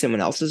copy someone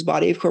else's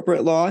body of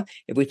corporate law,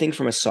 if we think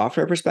from a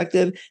software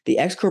perspective, the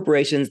X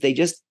corporations, they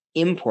just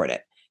import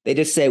it. They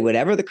just say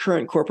whatever the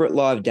current corporate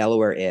law of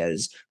Delaware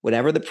is,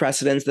 whatever the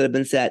precedents that have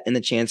been set in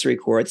the chancery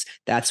courts,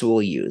 that's what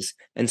we'll use.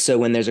 And so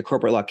when there's a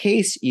corporate law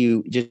case,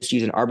 you just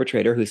use an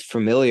arbitrator who's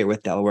familiar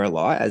with Delaware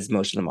law, as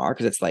most of them are,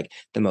 because it's like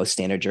the most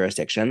standard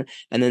jurisdiction.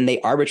 And then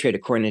they arbitrate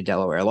according to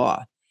Delaware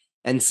law.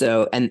 And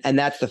so, and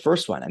that's the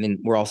first one. I mean,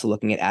 we're also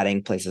looking at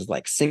adding places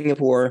like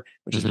Singapore,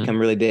 which has become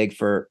really big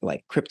for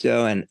like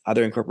crypto and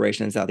other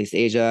incorporation in Southeast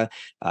Asia,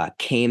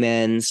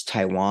 Caymans,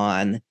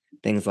 Taiwan,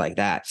 things like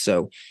that.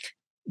 So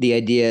the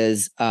idea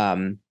is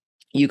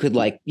you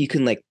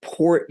can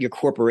port your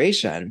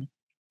corporation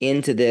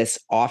into this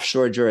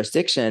offshore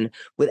jurisdiction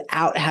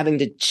without having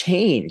to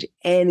change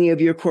any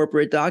of your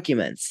corporate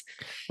documents,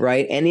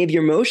 right? Any of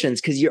your motions,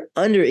 because you're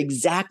under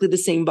exactly the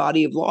same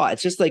body of law.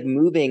 It's just like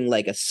moving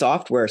like a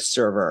software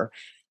server,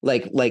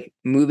 like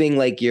moving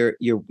like your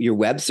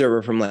web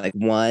server from like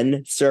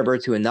one server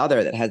to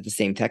another that has the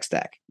same tech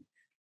stack.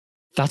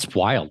 That's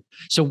wild.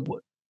 So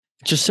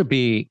just to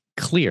be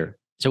clear,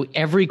 so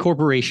every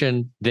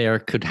corporation there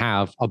could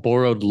have a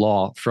borrowed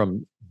law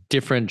from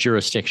different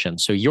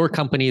jurisdictions. So your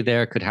company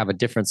there could have a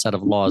different set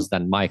of laws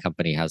than my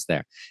company has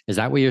there. Is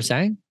that what you're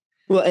saying?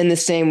 Well, in the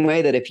same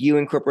way that if you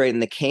incorporate in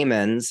the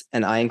Caymans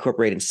and I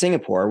incorporate in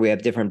Singapore, we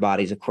have different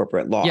bodies of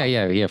corporate law.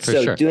 Yeah, for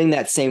so sure. Doing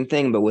that same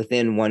thing, but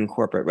within one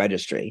corporate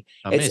registry.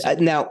 Amazing.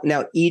 It's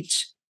now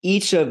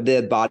each of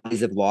the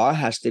bodies of law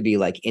has to be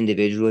like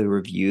individually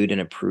reviewed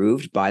and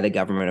approved by the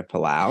government of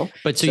Palau.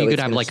 But so you could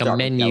have like a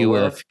menu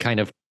of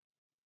kind of,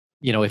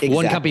 if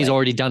one company's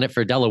already done it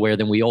for Delaware,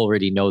 then we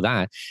already know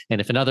that.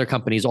 And if another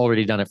company's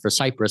already done it for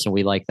Cyprus and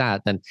we like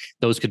that, then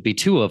those could be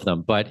two of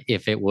them. But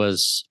if it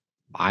was,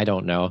 I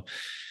don't know,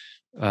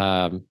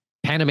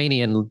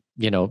 Panamanian,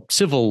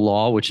 civil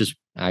law, which is,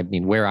 I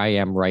mean, where I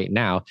am right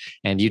now,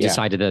 and you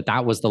decided that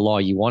that was the law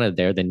you wanted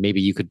there, then maybe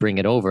you could bring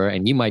it over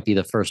and you might be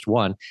the first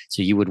one.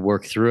 So you would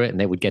work through it and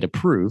they would get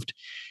approved.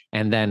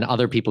 And then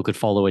other people could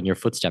follow in your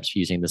footsteps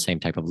using the same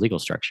type of legal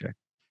structure.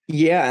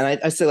 Yeah. And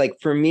I say like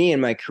for me in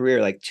my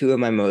career, like two of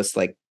my most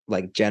like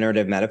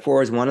generative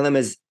metaphors, one of them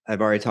is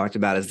I've already talked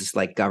about is this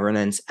like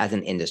governance as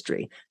an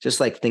industry. Just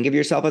like think of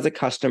yourself as a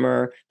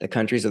customer, the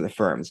countries are the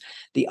firms.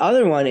 The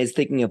other one is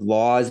thinking of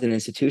laws and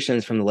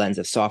institutions from the lens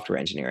of software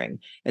engineering.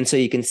 And so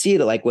you can see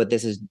that like what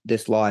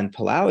this law in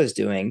Palau is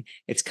doing,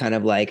 it's kind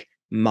of like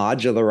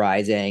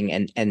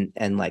modularizing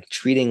and like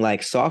treating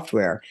like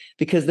software.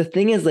 Because the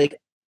thing is like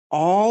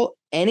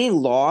any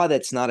law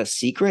that's not a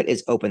secret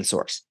is open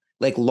source.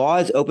 Like law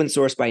is open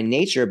source by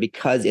nature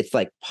because it's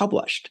like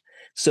published.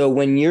 So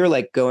when you're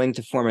like going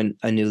to form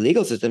a new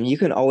legal system, you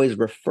can always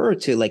refer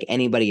to like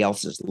anybody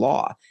else's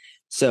law.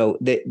 So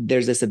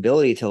there's this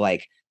ability to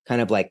like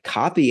kind of like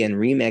copy and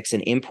remix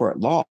and import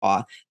law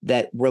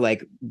that we're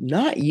like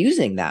not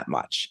using that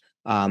much.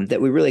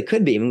 That we really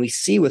could be. I mean, we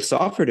see with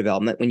software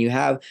development, when you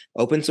have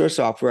open source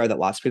software that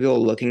lots of people are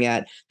looking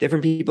at,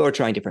 different people are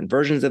trying different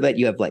versions of it.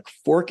 You have like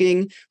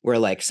forking where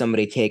like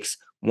somebody takes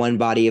one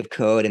body of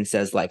code and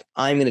says like,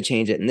 I'm going to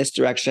change it in this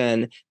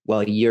direction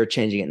while you're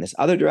changing it in this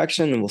other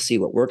direction, and we'll see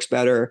what works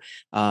better.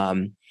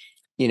 And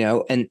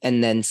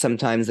then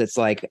sometimes it's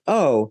like,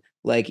 oh,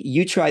 like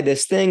you tried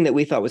this thing that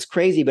we thought was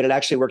crazy, but it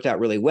actually worked out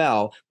really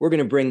well. We're going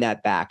to bring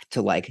that back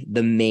to like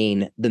the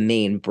main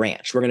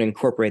branch. We're going to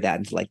incorporate that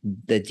into like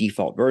the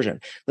default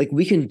version. Like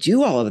we can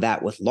do all of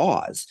that with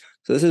laws.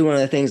 So this is one of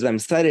the things that I'm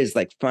excited is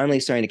like finally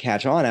starting to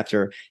catch on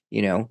after,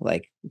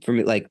 like for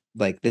me, like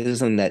this is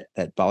something that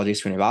Balaji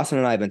Srinivasan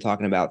and I have been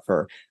talking about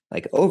for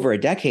like over a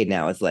decade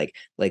now. It's like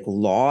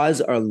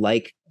laws are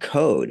like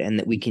code, and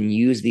that we can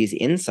use these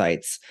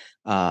insights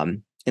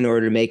in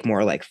order to make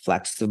more like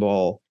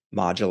flexible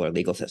modular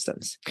legal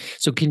systems.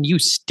 So can you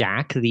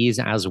stack these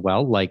as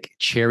well? Like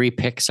cherry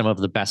pick some of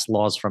the best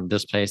laws from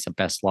this place, the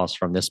best laws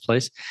from this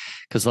place?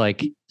 Because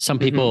like some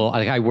people,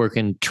 like I work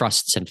in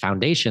trusts and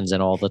foundations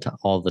and all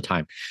the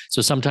time.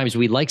 So sometimes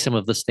we like some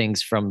of those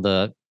things from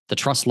the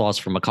trust laws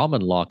from a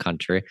common law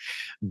country,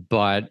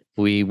 but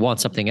we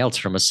want something else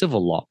from a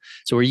civil law.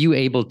 So are you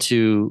able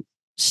to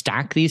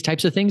stack these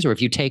types of things? Or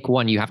if you take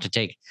one, you have to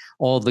take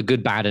all the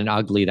good, bad, and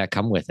ugly that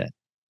come with it?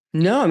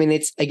 No, I mean,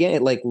 it's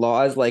again, like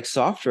laws like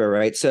software,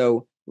 right?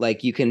 So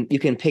like you can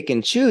pick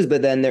and choose,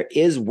 but then there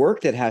is work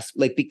that has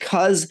like,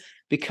 because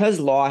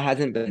law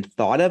hasn't been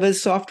thought of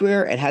as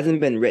software, it hasn't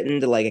been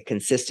written to like a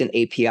consistent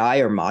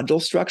API or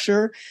module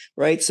structure,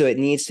 right? So it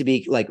needs to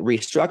be like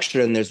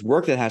restructured, and there's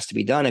work that has to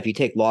be done. If you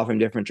take law from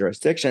different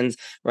jurisdictions,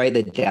 right,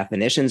 the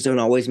definitions don't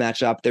always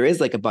match up. There is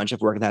like a bunch of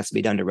work that has to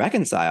be done to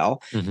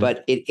reconcile,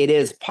 but it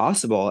is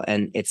possible.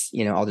 And it's,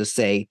 I'll just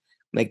say,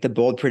 make the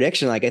bold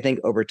prediction. Like I think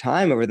over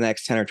time, over the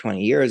next 10 or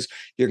 20 years,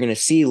 you're going to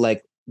see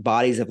like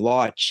bodies of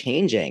law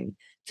changing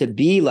to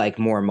be like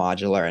more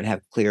modular and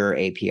have clearer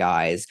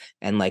APIs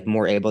and like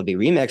more able to be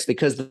remixed,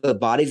 because the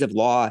bodies of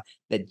law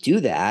that do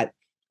that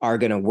are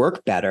going to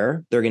work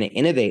better, they're going to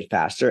innovate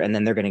faster, and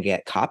then they're going to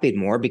get copied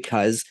more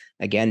because,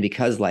 again,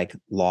 because like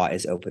law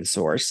is open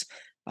source.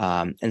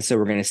 And so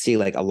we're going to see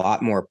like a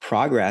lot more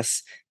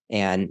progress.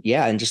 And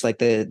yeah, and just like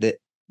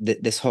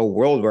this whole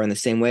world, we're in the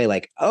same way,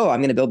 like, oh,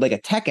 I'm going to build like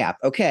a tech app.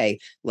 Okay.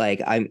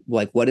 Like, I'm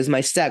like, what is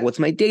my stack? What's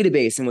my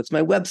database and what's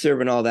my web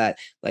server and all that?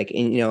 Like,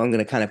 and, I'm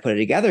going to kind of put it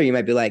together. You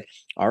might be like,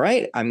 all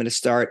right, I'm going to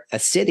start a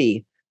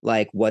city.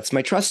 Like, what's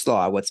my trust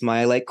law? What's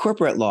my like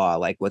corporate law?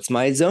 Like, what's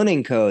my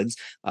zoning codes?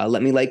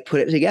 Let me like put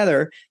it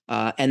together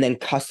and then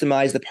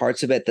customize the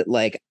parts of it that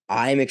like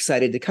I'm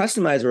excited to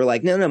customize. We're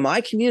like, no,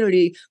 my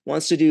community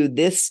wants to do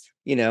this.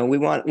 We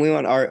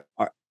want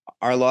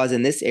our laws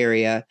in this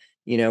area.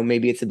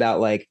 Maybe it's about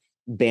like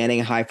banning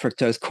high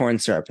fructose corn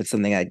syrup. It's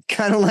something I'd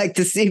kind of like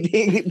to see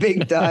being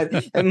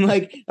done. And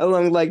like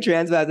along like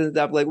trans fats and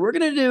stuff, like we're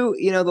gonna do,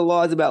 the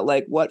laws about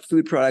like what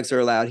food products are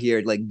allowed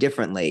here, like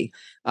differently.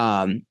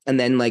 And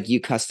then like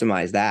you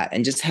customize that,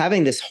 and just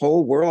having this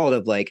whole world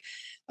of like,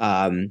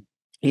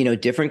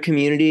 different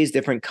communities,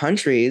 different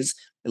countries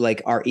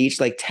like are each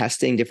like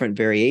testing different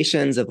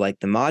variations of like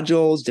the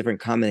modules, different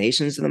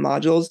combinations of the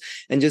modules,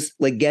 and just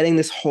like getting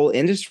this whole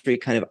industry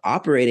kind of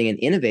operating and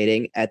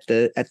innovating at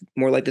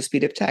more like the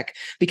speed of tech,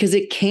 because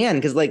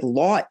like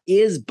law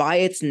is by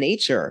its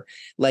nature,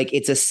 like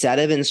it's a set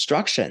of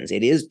instructions.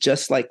 It is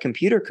just like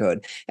computer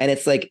code, and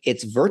it's like,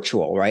 it's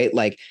virtual, right?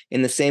 Like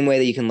in the same way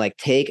that you can like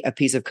take a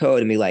piece of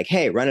code and be like,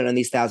 hey, run it on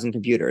these 1,000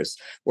 computers,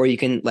 or you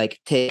can like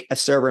take a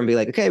server and be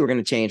like, okay, we're going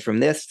to change from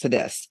this to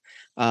this.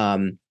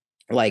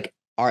 Like,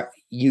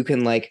 you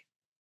can like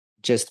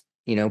just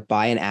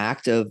by an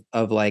act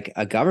of like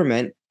a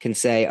government can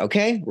say,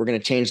 okay, we're going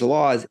to change the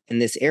laws in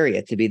this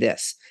area to be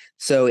this.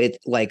 So it's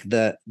like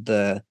the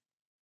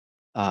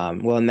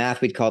well, in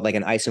math we'd call it like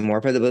an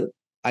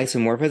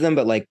isomorphism,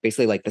 but like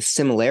basically like the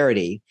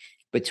similarity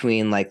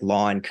between like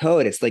law and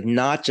code. It's like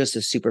not just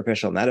a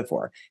superficial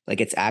metaphor,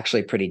 like it's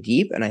actually pretty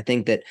deep. And I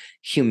think that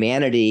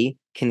humanity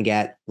can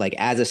get like,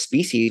 as a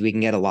species, we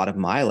can get a lot of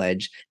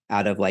mileage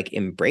out of like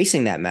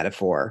embracing that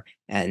metaphor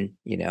and,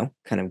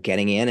 kind of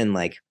getting in and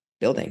like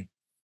building.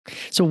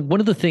 So one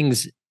of the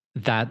things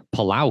that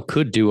Palau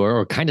could do,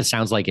 or kind of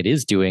sounds like it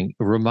is doing,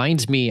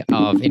 reminds me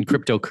of in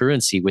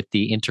cryptocurrency with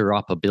the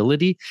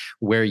interoperability,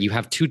 where you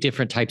have two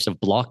different types of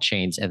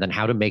blockchains and then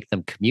how to make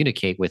them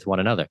communicate with one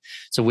another.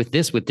 So with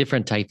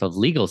different type of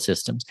legal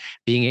systems,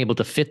 being able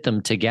to fit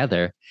them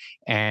together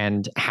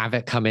and have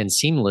it come in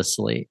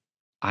seamlessly.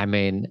 I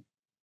mean,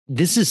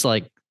 this is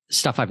like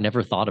stuff I've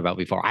never thought about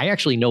before. I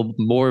actually know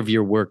more of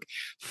your work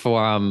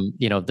from,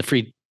 the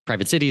free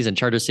private cities and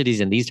charter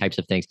cities and these types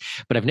of things,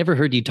 but I've never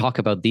heard you talk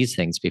about these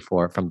things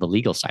before from the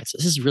legal side. So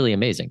this is really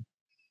amazing.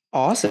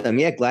 Awesome.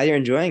 Yeah, glad you're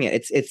enjoying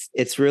it.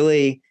 It's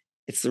really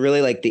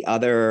like the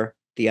other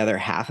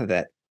half of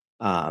it.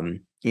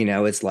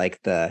 It's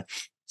like the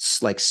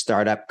like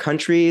startup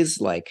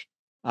countries, like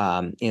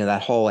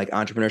that whole like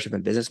entrepreneurship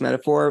and business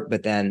metaphor,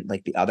 but then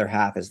like the other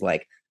half is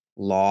like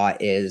law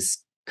is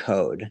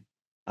code.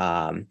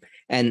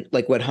 And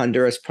like what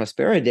Honduras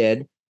Prospera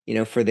did,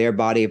 for their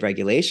body of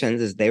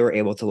regulations, is they were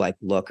able to like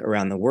look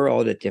around the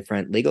world at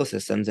different legal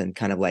systems and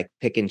kind of like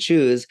pick and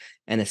choose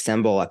and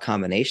assemble a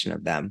combination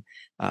of them.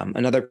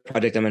 Another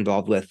project I'm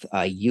involved with,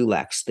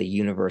 ULEX, the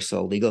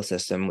Universal Legal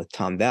System with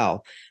Tom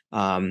Bell,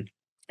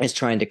 is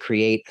trying to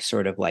create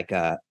sort of like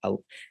you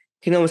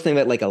can almost think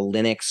of it like a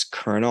Linux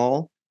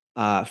kernel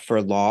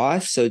for law.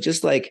 So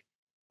just like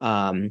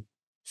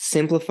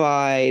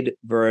simplified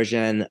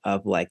version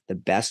of like the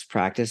best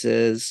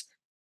practices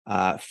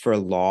for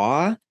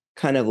law,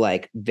 kind of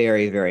like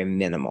very, very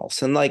minimal.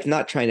 So like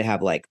not trying to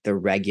have like the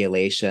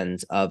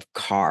regulations of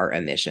car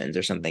emissions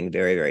or something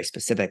very, very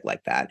specific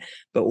like that,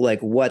 but like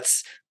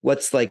what's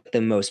like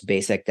the most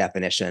basic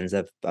definitions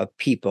of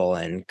people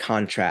and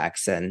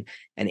contracts and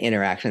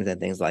interactions and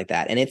things like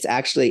that. And it's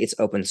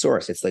open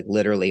source. It's like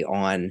literally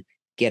on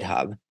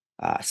GitHub.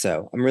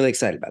 So I'm really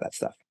excited about that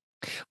stuff.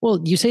 Well,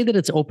 you say that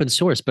it's open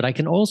source, but I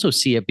can also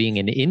see it being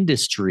an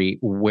industry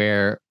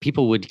where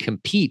people would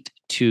compete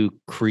to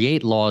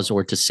create laws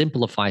or to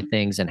simplify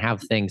things and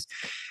have things,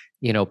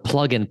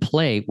 plug and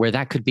play, where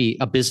that could be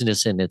a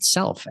business in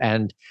itself.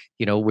 And,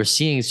 we're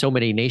seeing so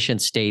many nation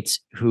states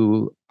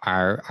who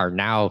are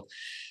now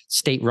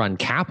state-run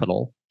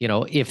capital,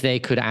 if they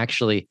could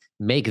actually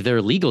make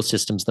their legal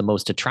systems the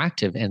most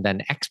attractive and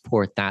then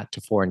export that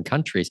to foreign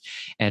countries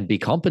and be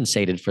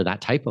compensated for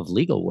that type of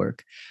legal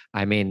work.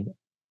 I mean,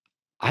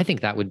 I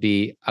think that would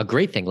be a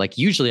great thing. Like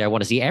usually I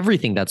want to see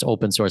everything that's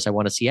open source. I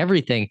want to see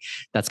everything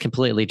that's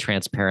completely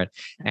transparent.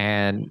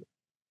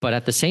 But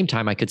at the same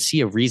time, I could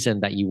see a reason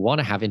that you want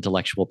to have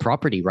intellectual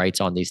property rights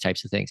on these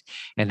types of things.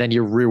 And then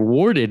you're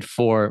rewarded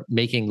for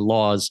making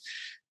laws,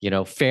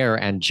 fair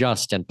and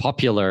just and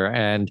popular,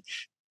 and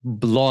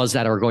laws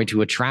that are going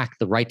to attract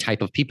the right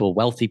type of people,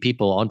 wealthy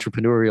people,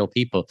 entrepreneurial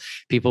people,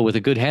 people with a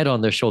good head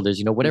on their shoulders,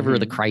 whatever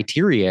the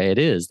criteria it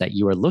is that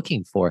you are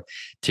looking for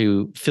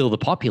to fill the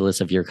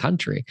populace of your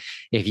country.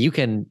 If you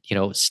can,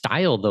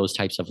 style those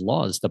types of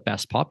laws the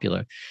best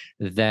popular,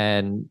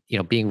 then,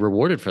 being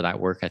rewarded for that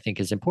work, I think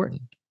is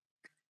important.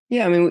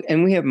 Yeah, I mean,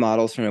 and we have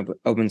models from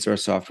open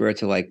source software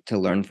to like to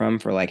learn from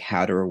for like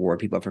how to reward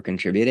people for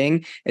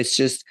contributing. It's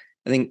just,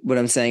 I think what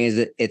I'm saying is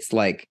that it's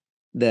like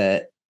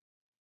the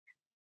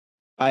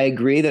I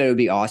agree that it would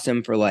be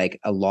awesome for like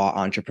a law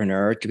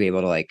entrepreneur to be able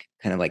to like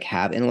kind of like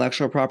have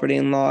intellectual property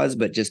in laws,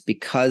 but just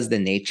because the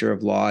nature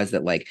of law is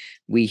that like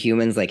we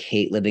humans like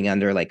hate living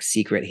under like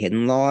secret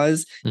hidden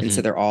laws. And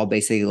so Hmm. they're all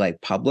basically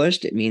like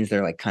published. It means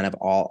they're like kind of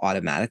all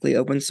automatically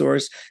open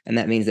source. And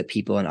that means that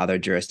people in other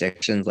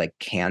jurisdictions like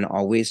can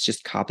always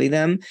just copy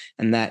them.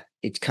 And that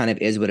it kind of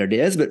is what it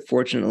is. But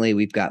fortunately,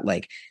 we've got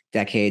like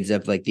decades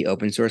of like the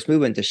open source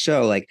movement to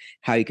show like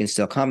how you can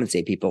still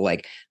compensate people.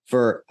 Like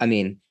for, I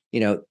mean,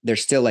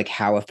 there's still like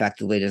how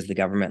effectively does the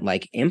government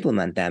like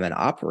implement them and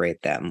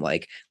operate them?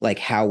 Like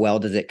how well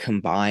does it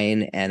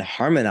combine and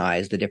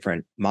harmonize the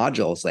different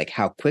modules? Like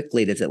how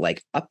quickly does it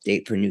like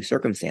update for new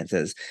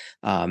circumstances?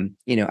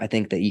 I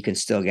think that you can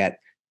still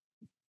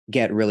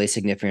get really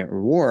significant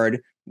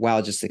reward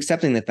while just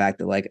accepting the fact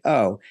that like,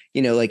 oh,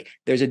 like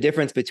there's a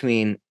difference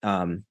between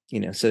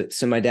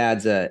so my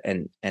dad's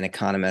an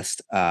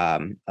economist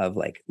of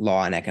like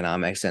law and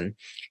economics, and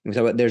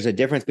so there's a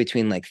difference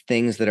between like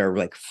things that are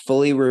like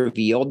fully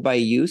revealed by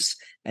use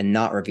and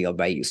not revealed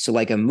by use. So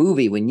like a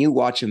movie, when you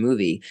watch a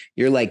movie,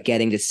 you're like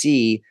getting to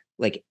see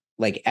like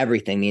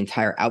everything, the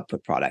entire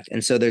output product.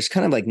 And so there's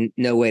kind of like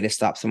no way to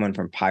stop someone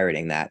from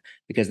pirating that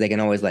because they can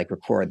always like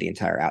record the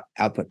entire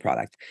output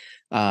product.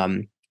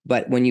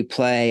 But when you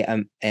play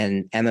an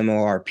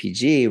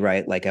MMORPG,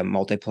 right, like a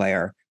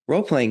multiplayer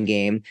role-playing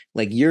game,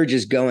 like you're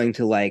just going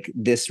to like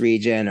this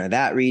region or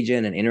that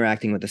region and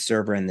interacting with the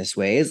server in this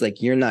way is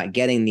like you're not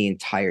getting the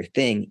entire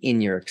thing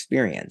in your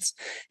experience.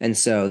 And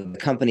so the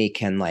company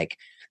can like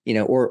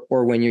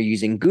or when you're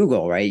using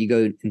Google, right? You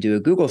go and do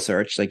a Google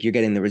search, like you're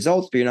getting the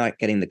results, but you're not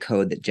getting the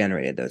code that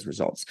generated those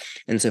results.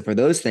 And so for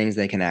those things,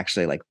 they can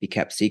actually like be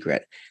kept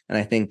secret. And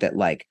I think that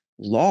like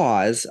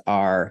laws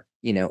are,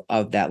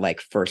 of that like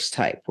first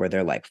type where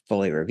they're like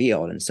fully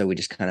revealed. And so we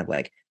just kind of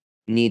like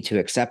need to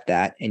accept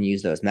that and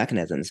use those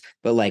mechanisms.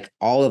 But like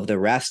all of the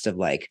rest of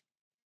like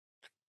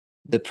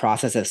the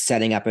process of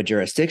setting up a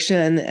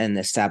jurisdiction and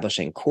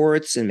establishing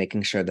courts and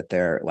making sure that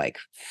they're like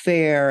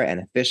fair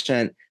and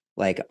efficient,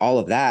 like all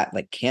of that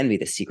like can be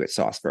the secret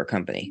sauce for a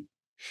company.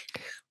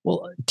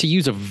 Well, to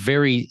use a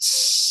very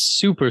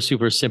super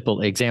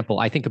simple example,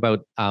 I think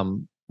about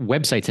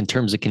websites in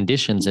terms of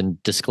conditions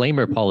and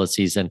disclaimer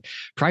policies and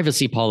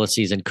privacy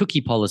policies and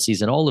cookie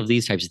policies and all of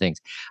these types of things.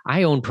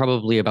 I own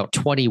probably about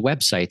 20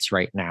 websites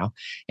right now,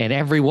 and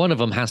every one of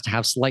them has to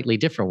have slightly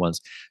different ones.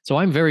 So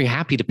I'm very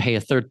happy to pay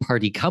a third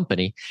party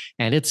company,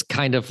 and it's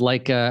kind of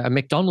like a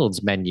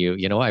McDonald's menu.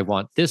 I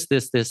want this,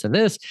 this, and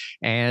this,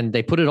 and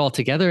they put it all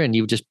together, and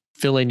you just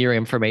fill in your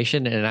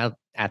information, and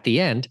at the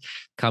end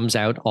comes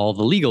out all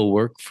the legal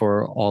work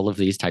for all of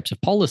these types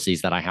of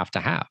policies that I have to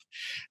have.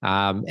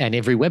 And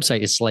every website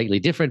is slightly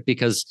different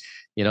because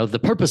the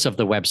purpose of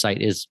the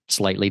website is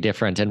slightly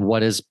different, and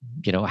what is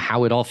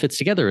how it all fits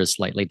together is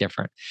slightly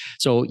different.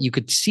 So you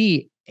could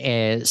see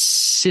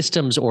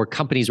systems or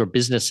companies or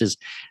businesses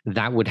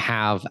that would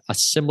have a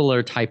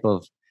similar type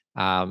of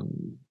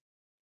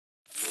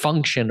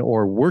function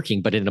or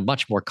working, but in a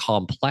much more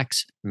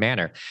complex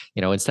manner.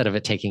 Instead of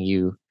it taking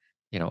you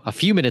a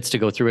few minutes to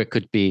go through, it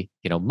could be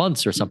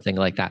months or something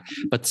like that,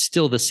 but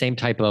still the same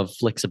type of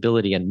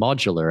flexibility and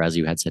modular as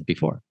you had said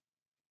before.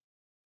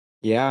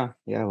 Yeah,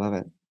 I love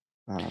it.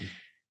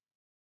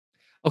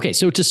 Okay,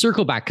 so to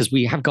circle back, because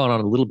we have gone on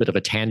a little bit of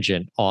a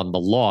tangent on the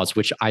laws,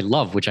 which I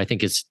love, which I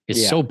think is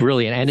Yeah, so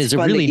brilliant and it's is a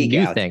fun to really geek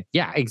new out. thing.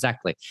 Yeah,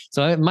 exactly.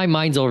 So my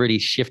mind's already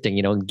shifting,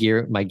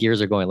 my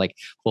gears are going like,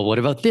 well, what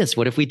about this?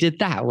 What if we did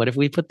that? What if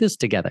we put this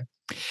together?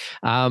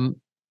 Um,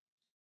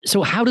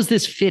 so how does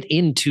this fit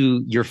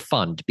into your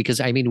fund?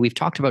 Because I mean, we've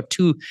talked about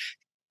two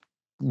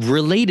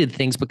related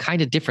things, but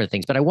kind of different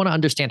things. But I want to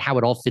understand how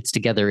it all fits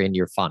together in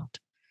your fund.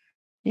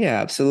 Yeah,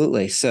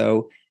 absolutely.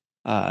 So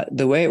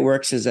the way it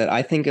works is that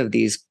I think of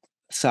these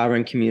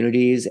sovereign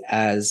communities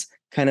as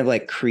kind of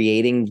like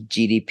creating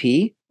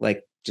GDP,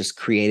 like just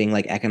creating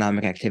like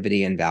economic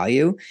activity and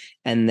value.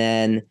 And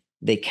then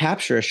they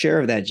capture a share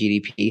of that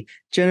GDP,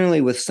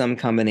 generally with some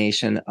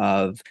combination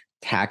of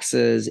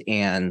taxes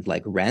and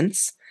like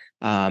rents.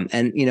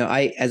 And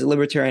I, as a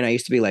libertarian, I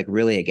used to be like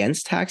really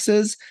against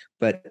taxes,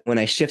 but when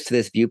I shift to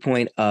this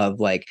viewpoint of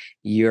like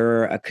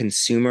you're a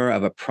consumer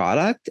of a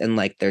product and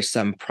like there's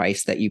some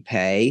price that you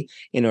pay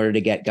in order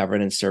to get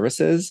governance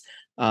services,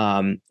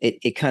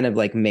 it kind of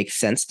like makes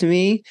sense to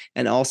me.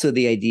 And also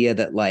the idea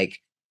that like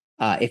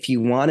if you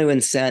want to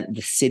incent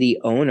the city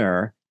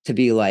owner to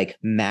be like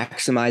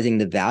maximizing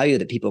the value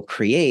that people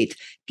create,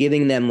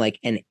 giving them like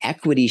an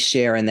equity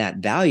share in that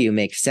value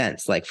makes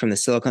sense, like from the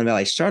Silicon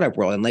Valley startup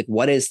world. And like,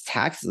 what is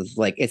taxes?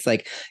 Like, it's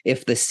like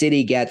if the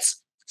city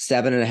gets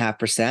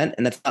 7.5%,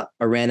 and that's not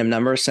a random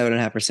number,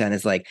 7.5%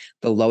 is like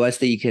the lowest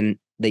that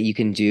you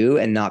can do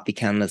and not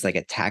become as like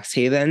a tax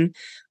haven.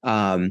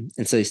 And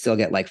so you still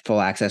get like full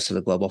access to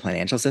the global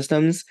financial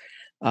systems.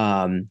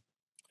 Um,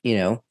 you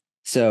know,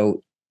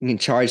 so you can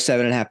charge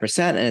 7.5%.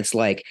 And it's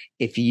like,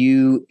 if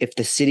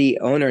the city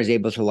owner is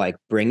able to like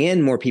bring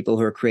in more people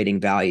who are creating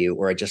value,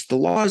 or adjust the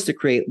laws to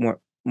create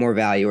more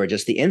value, or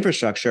just the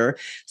infrastructure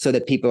so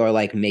that people are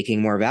like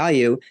making more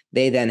value,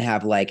 they then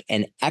have like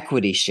an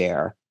equity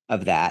share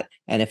of that.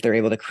 And if they're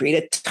able to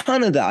create a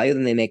ton of value,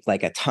 then they make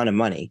like a ton of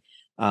money.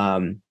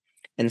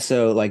 And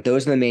so like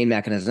those are the main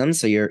mechanisms.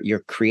 So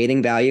you're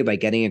creating value by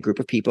getting a group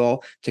of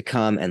people to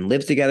come and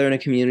live together in a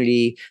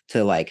community,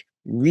 to like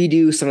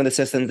redo some of the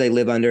systems they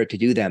live under, to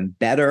do them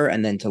better,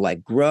 and then to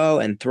like grow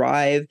and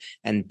thrive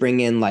and bring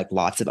in like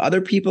lots of other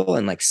people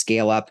and like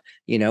scale up,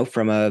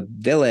 from a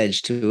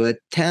village to a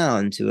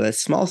town to a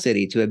small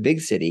city to a big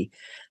city.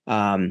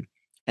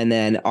 And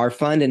then our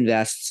fund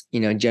invests,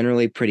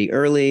 generally pretty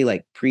early,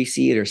 like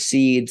pre-seed or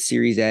seed.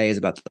 Series A is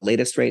about the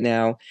latest right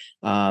now.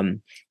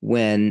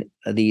 When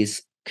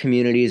these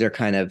communities are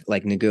kind of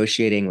like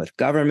negotiating with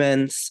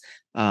governments,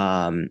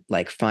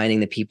 like finding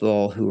the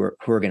people who are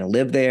going to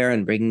live there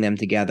and bringing them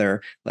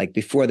together, like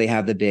before they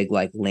have the big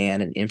like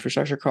land and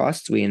infrastructure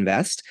costs, we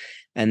invest.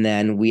 And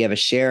then we have a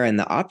share in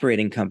the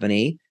operating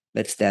company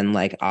that's then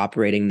like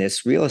operating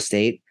this real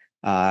estate.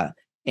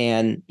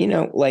 And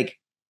like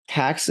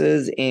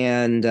taxes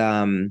and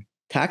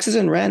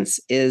rents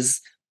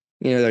is,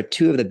 they're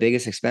two of the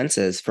biggest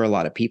expenses for a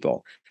lot of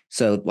people.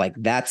 So like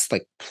that's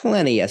like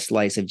plenty a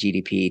slice of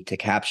GDP to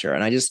capture.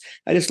 And I just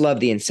love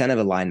the incentive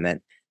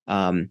alignment,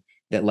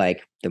 that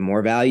like the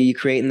more value you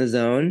create in the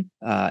zone,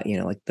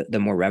 like the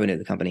more revenue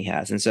the company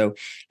has. And so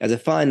as a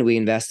fund, we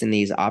invest in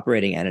these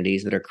operating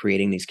entities that are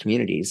creating these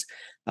communities.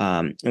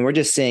 And we're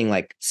just seeing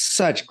like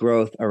such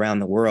growth around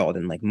the world,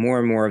 and like more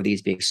and more of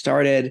these being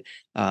started.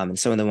 And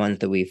some of the ones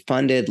that we've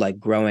funded, like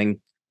growing,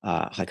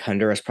 like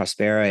Honduras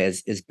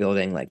Prospera is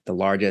building like the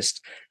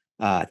largest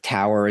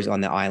towers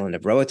on the island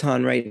of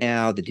Roatan right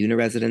now, the Duna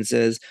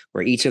residences,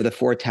 where each of the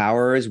 4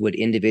 towers would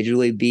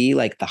individually be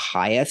like the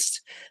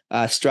highest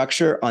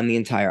structure on the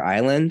entire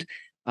island.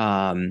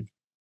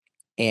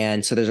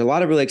 And so there's a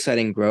lot of really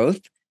exciting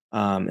growth.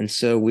 And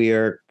so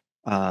we're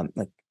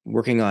like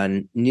working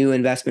on new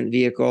investment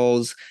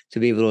vehicles to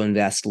be able to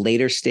invest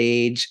later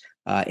stage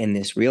in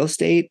this real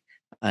estate.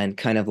 And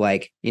kind of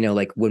like,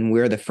 like when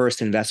we're the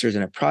first investors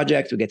in a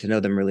project, we get to know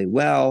them really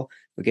well.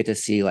 We get to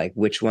see like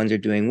which ones are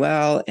doing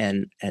well,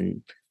 and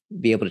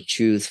be able to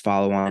choose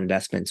follow-on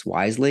investments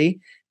wisely.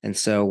 And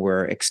so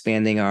we're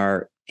expanding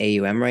our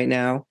AUM right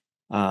now.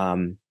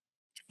 And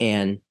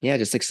yeah,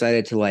 just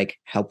excited to like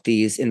help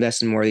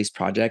invest in more of these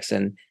projects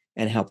and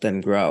help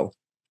them grow.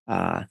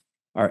 At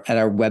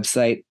our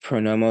website,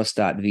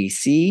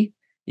 pronomos.vc,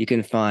 you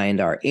can find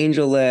our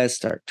angel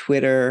list, our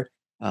Twitter,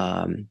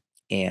 and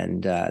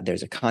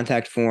there's a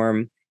contact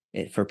form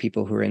for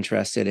people who are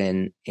interested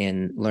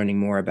in learning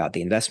more about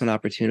the investment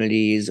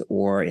opportunities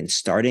or in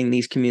starting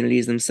these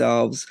communities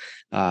themselves.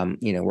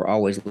 We're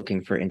always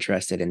looking for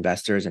interested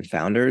investors and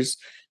founders.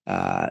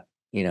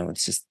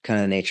 It's just kind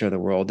of the nature of the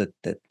world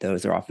that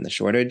those are often the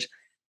shortage.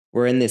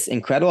 We're in this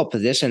incredible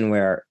position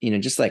where,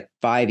 just like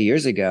 5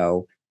 years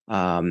ago,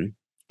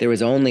 there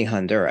was only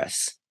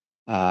Honduras,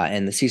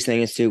 and the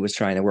Seasoning Institute was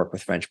trying to work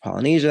with French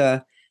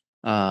Polynesia.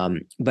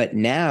 But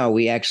now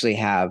we actually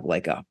have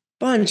like a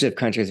bunch of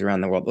countries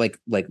around the world, like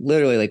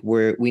literally like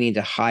we need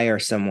to hire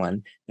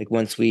someone. Like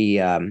once we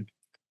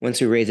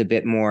raise a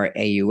bit more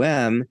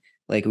AUM,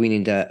 like we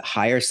need to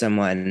hire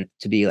someone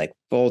to be like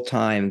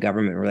full-time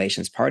government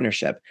relations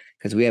partnership,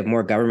 because we have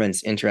more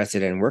governments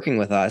interested in working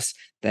with us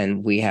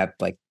than we have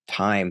like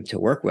time to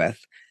work with,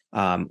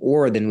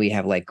 or than we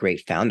have like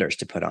great founders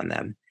to put on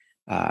them.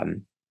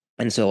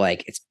 And so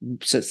like it's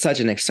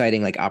such an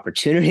exciting like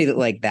opportunity that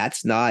like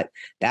that's not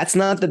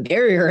the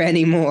barrier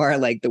anymore.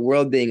 Like the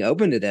world being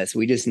open to this,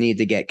 we just need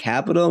to get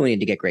capital, we need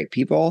to get great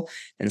people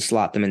and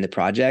slot them into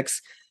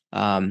projects.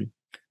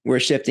 We're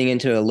shifting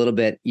into a little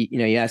bit,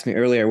 you asked me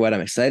earlier what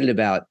I'm excited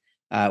about.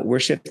 We're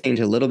shifting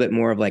to a little bit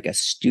more of like a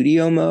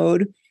studio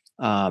mode.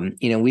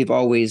 We've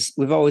always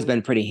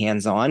been pretty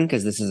hands-on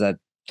because this is a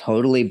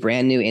totally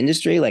brand new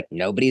industry. Like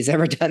nobody's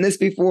ever done this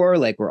before.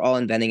 Like we're all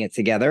inventing it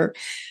together.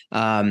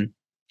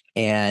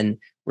 And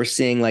we're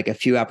seeing like a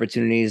few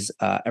opportunities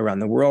around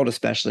the world,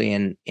 especially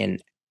in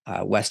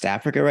West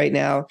Africa right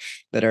now,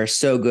 that are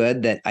so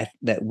good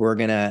that we're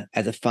gonna,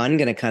 as a fund,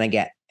 gonna kind of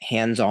get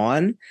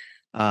hands-on.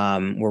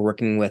 We're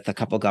working with a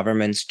couple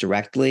governments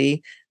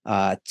directly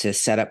to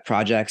set up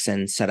projects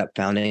and set up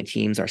founding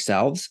teams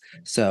ourselves.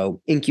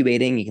 So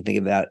incubating, you can think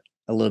about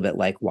a little bit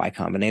like Y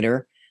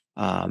Combinator,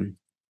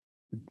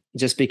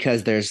 just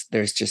because there's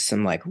just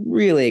some like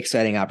really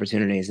exciting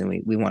opportunities,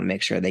 and we want to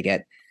make sure they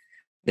get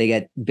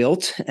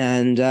built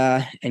and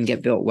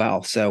get built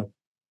well. So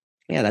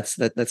yeah,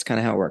 that's kind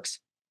of how it works.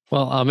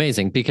 Well,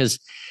 amazing, because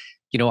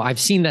I've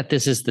seen that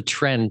this is the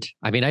trend.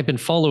 I mean, I've been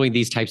following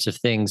these types of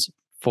things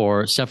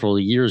for several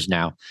years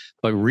now.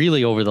 But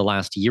really, over the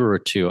last year or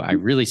two, I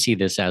really see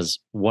this as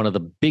one of the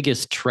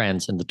biggest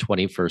trends in the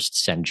 21st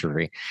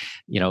century.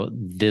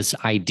 This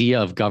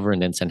idea of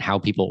governance and how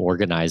people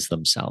organize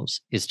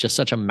themselves is just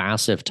such a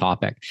massive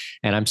topic.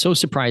 And I'm so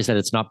surprised that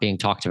it's not being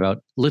talked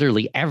about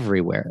literally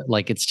everywhere.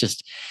 Like it's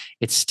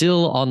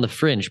still on the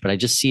fringe, but I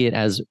just see it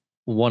as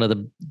one of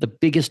the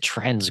biggest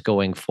trends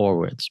going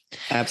forwards.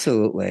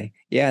 Absolutely.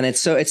 Yeah. And it's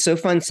so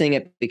fun seeing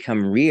it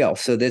become real.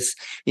 So this,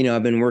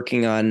 I've been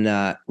working on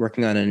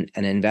an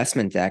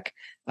investment deck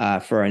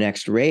for our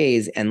next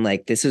raise. And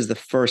like, this is the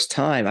first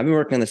time I've been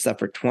working on this stuff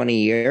for 20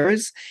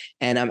 years.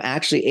 And I'm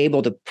actually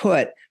able to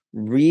put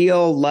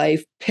real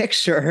life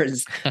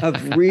pictures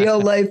of real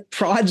life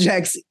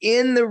projects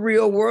in the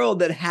real world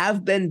that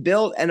have been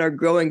built and are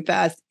growing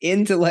fast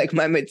into like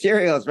my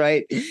materials,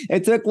 right?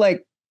 It took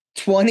like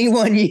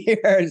 21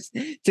 years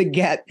to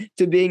get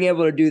to being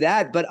able to do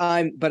that, but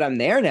I'm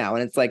there now,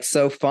 and it's like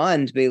so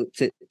fun to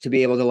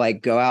be able to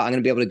like go out. I'm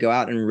going to be able to go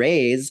out and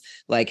raise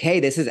like, hey,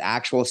 this is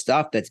actual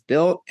stuff that's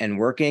built and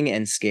working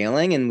and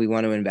scaling, and we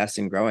want to invest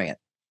in growing it.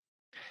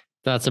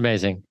 That's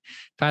amazing.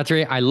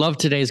 Patri, I love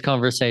today's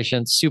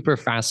conversation. Super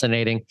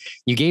fascinating.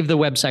 You gave the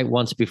website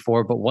once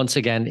before, but once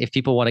again, if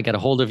people want to get a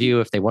hold of you,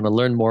 if they want to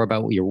learn more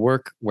about your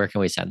work, where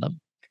can we send them?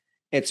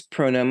 It's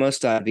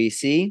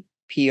pronomos.vc,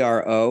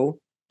 pronomos.vc.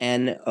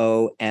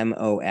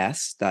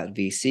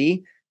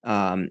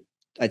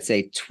 I'd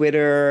say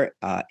Twitter,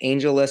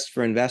 AngelList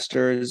for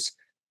investors.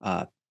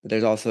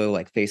 There's also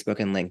like Facebook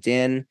and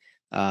LinkedIn.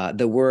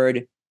 The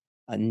word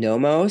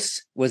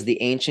nomos was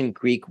the ancient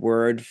Greek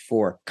word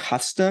for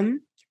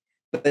custom,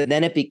 but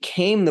then it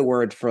became the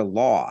word for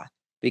law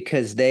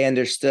because they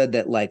understood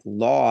that like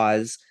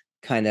laws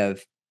kind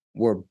of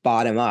were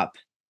bottom up.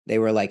 They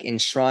were like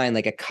enshrined,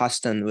 like a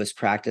custom was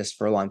practiced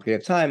for a long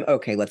period of time.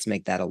 Okay, let's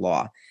make that a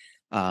law.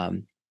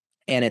 And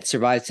it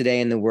survives today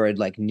in the word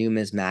like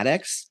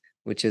numismatics,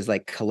 which is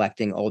like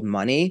collecting old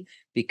money,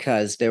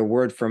 because their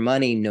word for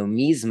money,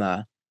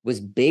 nomisma, was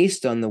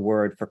based on the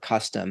word for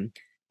custom,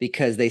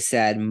 because they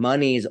said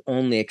money is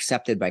only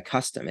accepted by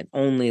custom. It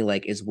only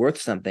like is worth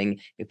something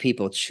if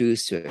people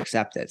choose to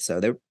accept it. So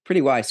they're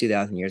pretty wise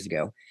 2,000 years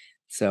ago.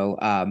 So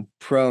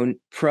pro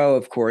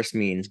of course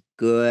means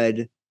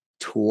good,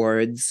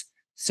 towards.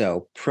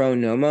 So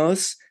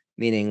pronomos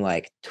meaning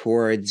like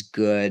towards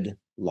good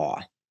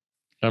law.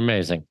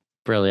 Amazing.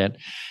 Brilliant.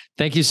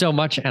 Thank you so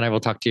much. And I will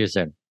talk to you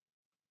soon.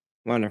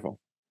 Wonderful.